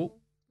careful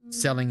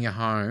selling your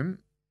home,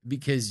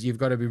 because you've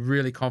got to be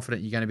really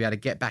confident you're going to be able to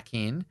get back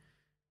in,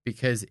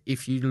 because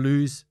if you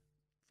lose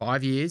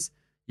 5 years,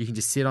 you can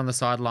just sit on the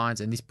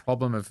sidelines, and this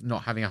problem of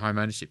not having a home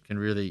ownership can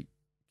really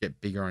get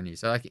bigger on you.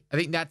 So I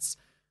think that's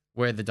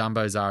where the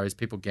dumbos are, is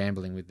people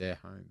gambling with their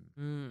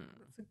home.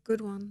 That's a good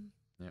one.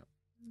 Yeah.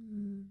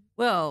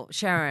 Well,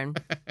 Sharon,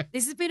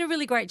 this has been a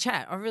really great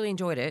chat. I really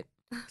enjoyed it.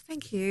 Oh,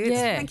 thank you.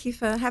 Thank you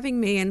for having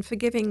me and for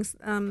giving,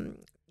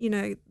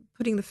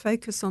 putting the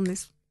focus on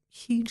this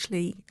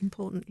hugely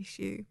important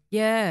issue.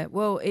 Yeah,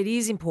 well, it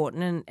is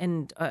important,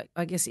 and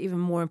I guess even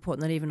more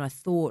important than even I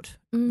thought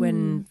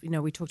when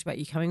we talked about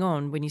you coming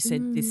on, when you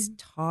said this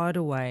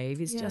tidal wave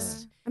is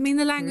just. I mean,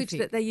 the language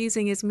that they're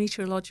using is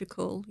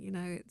meteorological.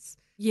 It's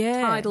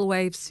tidal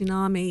wave,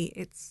 tsunami.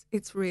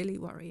 It's really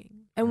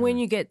worrying. And when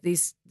you get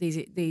these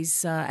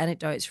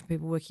anecdotes from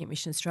people working at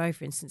Mission Australia,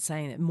 for instance,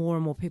 saying that more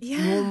and more people,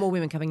 more and more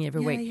women coming in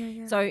every week.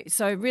 Yeah.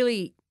 So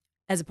really,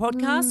 as a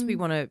podcast, we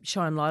want to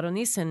shine light on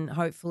this, and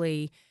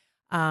hopefully.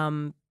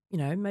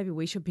 Maybe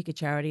we should pick a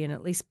charity and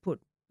at least put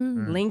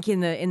link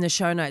in the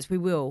show notes. We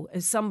will,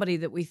 as somebody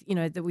that we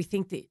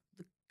think that,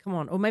 come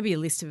on, or maybe a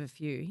list of a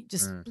few.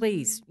 Just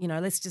please,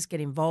 let's just get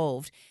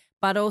involved.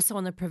 But also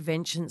on the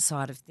prevention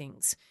side of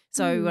things.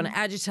 So we want to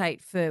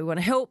we want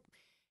to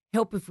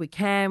help if we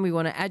can. We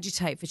want to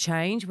agitate for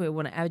change. We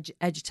want to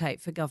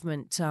agitate for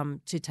government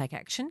to take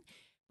action.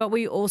 But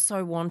we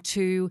also want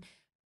to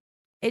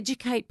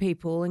educate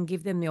people and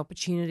give them the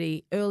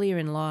opportunity earlier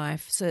in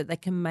life so that they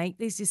can make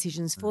these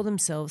decisions for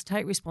themselves,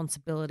 take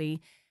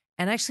responsibility,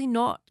 and actually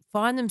not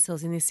find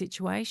themselves in this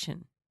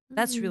situation.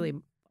 That's really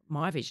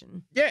my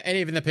vision. Yeah, and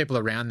even the people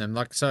around them.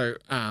 It's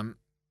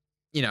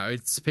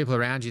people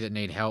around you that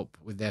need help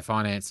with their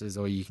finances,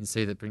 or you can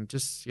see that give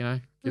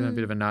them a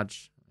bit of a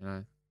nudge.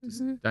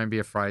 Just don't be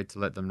afraid to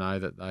let them know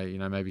that they,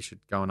 maybe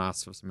should go and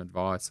ask for some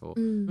advice, or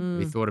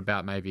be thought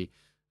about maybe.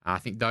 I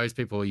think those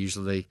people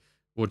usually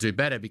will do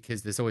better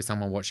because there's always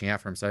someone watching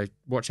out for them. So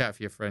watch out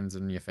for your friends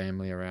and your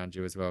family around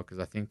you as well, because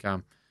I think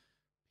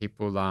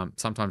people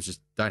sometimes just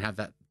don't have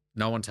that,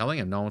 no one telling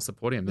them, no one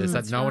supporting them.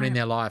 There's no one in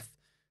their life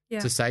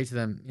to say to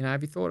them,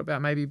 have you thought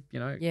about maybe,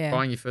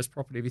 buying your first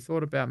property? Have you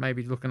thought about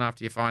maybe looking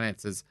after your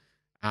finances?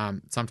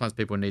 Sometimes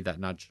people need that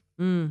nudge.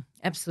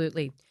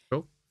 Absolutely.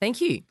 Cool. Thank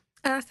you.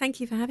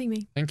 Thank you for having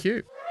me. Thank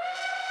you.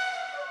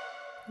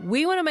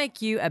 We want to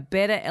make you a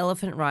better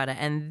elephant rider,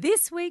 and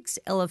this week's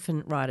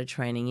elephant rider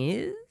training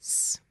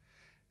is...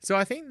 So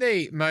I think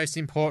the most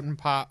important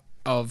part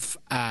of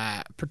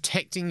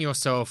protecting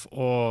yourself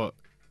or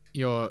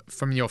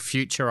from your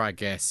future, I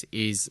guess,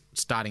 is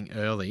starting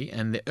early,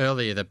 and the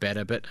earlier the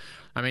better. But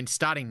I mean,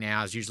 starting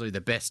now is usually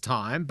the best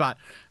time,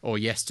 or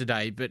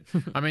yesterday. But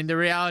I mean, the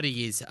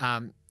reality is,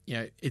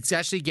 it's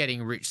actually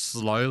getting rich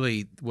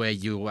slowly where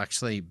you'll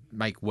actually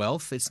make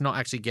wealth. It's not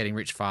actually getting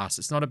rich fast.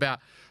 It's not about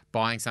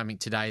buying something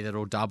today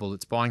that'll double.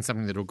 It's buying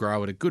something that'll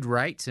grow at a good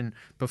rate and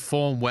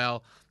perform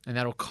well, and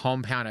that'll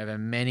compound over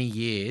many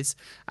years.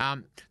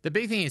 The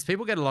big thing is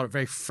people get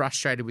very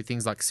frustrated with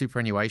things like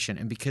superannuation,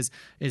 and because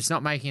it's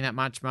not making that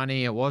much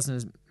money, it wasn't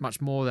as much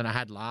more than I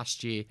had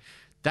last year.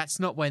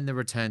 That's not when the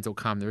returns will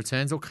come. The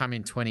returns will come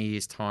in 20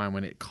 years' time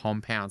when it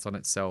compounds on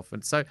itself.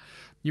 And so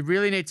you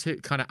really need to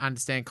kind of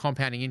understand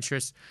compounding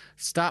interest.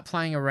 Start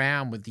playing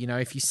around with,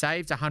 if you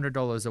saved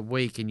 $100 a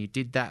week and you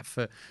did that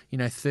for,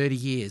 30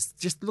 years,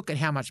 just look at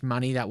how much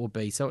money that will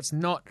be. So it's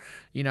not,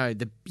 you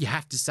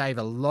have to save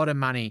a lot of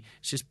money.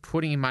 It's just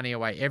putting money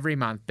away every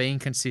month, being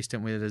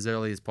consistent with it as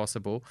early as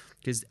possible,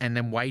 and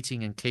then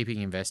waiting and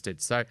keeping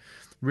invested. So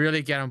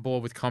really get on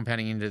board with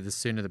compounding into the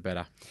sooner the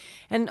better.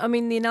 And I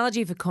mean, the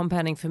analogy for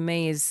compounding for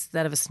me is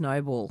that of a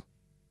snowball.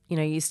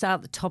 You start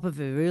at the top of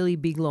a really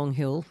big, long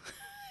hill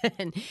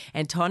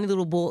and tiny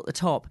little ball at the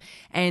top.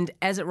 And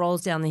as it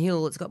rolls down the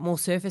hill, it's got more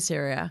surface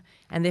area,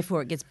 and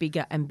therefore it gets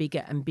bigger and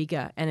bigger and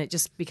bigger. And it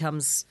just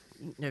becomes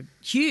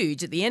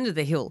huge at the end of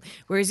the hill.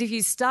 Whereas if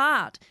you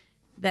start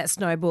that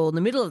snowball in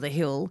the middle of the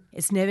hill,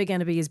 it's never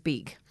going to be as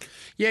big.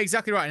 Yeah,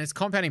 exactly right. And it's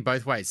compounding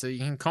both ways. So you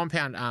can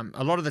compound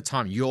a lot of the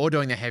time. You're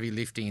doing the heavy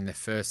lifting in the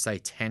first, say,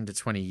 10 to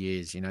 20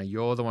 years.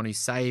 You're the one who's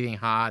saving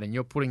hard and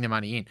you're putting the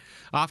money in.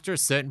 After a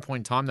certain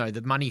point in time, though,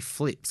 the money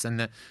flips and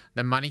the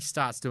money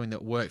starts doing the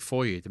work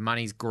for you. The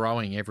money's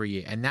growing every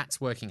year, and that's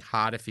working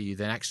harder for you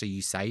than actually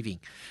you saving.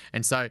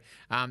 And so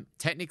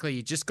technically,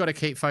 you just got to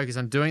keep focused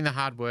on doing the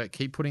hard work,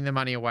 keep putting the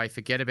money away,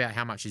 forget about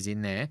how much is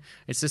in there.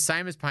 It's the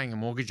same as paying a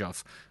mortgage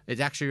off. It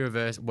actually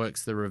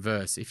works the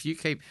reverse. If you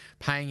keep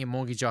paying your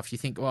mortgage off, you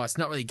think, well, it's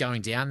not really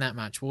going down that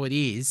much. Well, it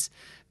is,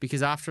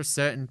 because after a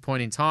certain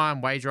point in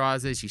time, wage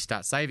rises, you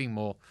start saving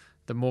more,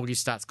 the mortgage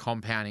starts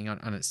compounding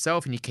on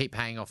itself, and you keep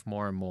paying off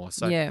more and more.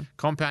 So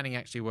compounding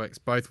actually works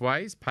both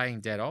ways, paying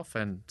debt off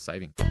and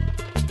saving.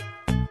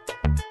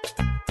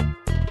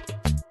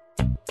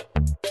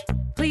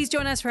 Please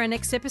join us for our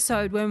next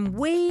episode when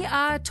we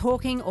are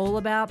talking all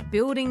about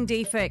building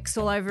defects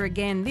all over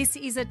again. This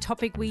is a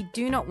topic we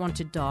do not want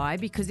to die,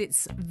 because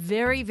it's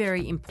very,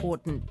 very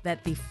important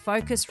that the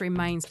focus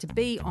remains to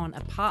be on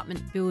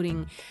apartment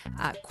building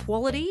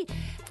quality.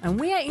 And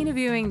we are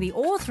interviewing the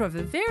author of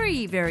a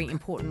very, very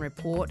important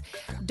report.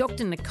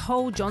 Dr.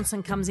 Nicole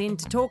Johnson comes in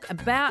to talk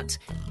about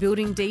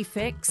building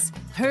defects,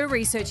 her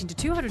research into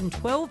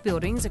 212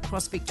 buildings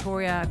across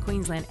Victoria,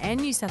 Queensland and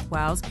New South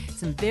Wales.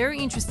 Some very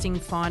interesting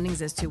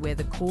findings as to where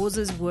the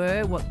causes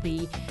were, what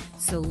the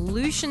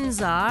solutions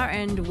are,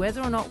 and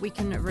whether or not we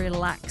can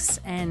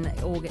relax and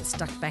all get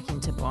stuck back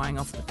into buying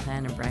off the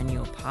plan and brand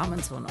new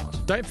apartments or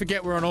not. Don't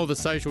forget, we're on all the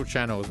social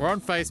channels. We're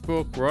on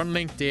Facebook, we're on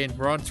LinkedIn,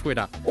 we're on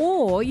Twitter.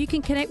 Or you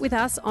can connect with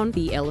us on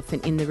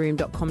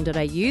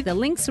theelephantintheroom.com.au. The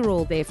links are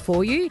all there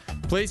for you.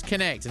 Please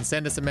connect and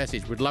send us a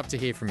message. We'd love to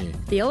hear from you.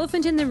 The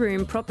Elephant in the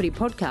Room Property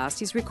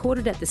Podcast is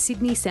recorded at the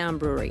Sydney Sound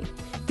Brewery.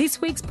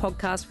 This week's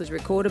podcast was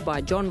recorded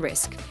by John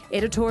Resk,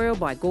 editorial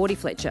by Gordy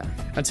Fletcher.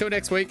 Until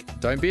next week,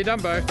 don't be a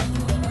Dumbo.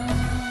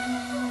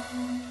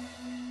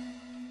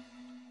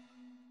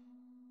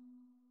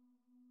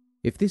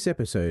 If this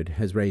episode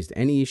has raised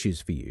any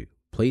issues for you,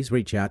 please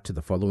reach out to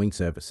the following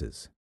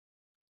services.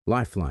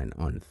 Lifeline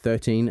on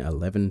 13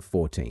 11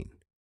 14.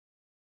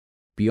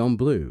 Beyond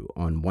Blue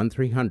on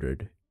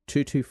 1300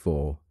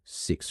 224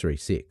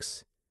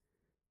 636.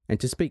 And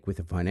to speak with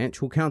a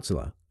financial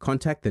counsellor,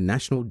 contact the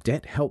National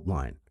Debt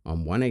Helpline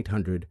on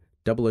 1800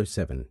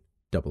 007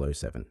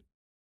 007.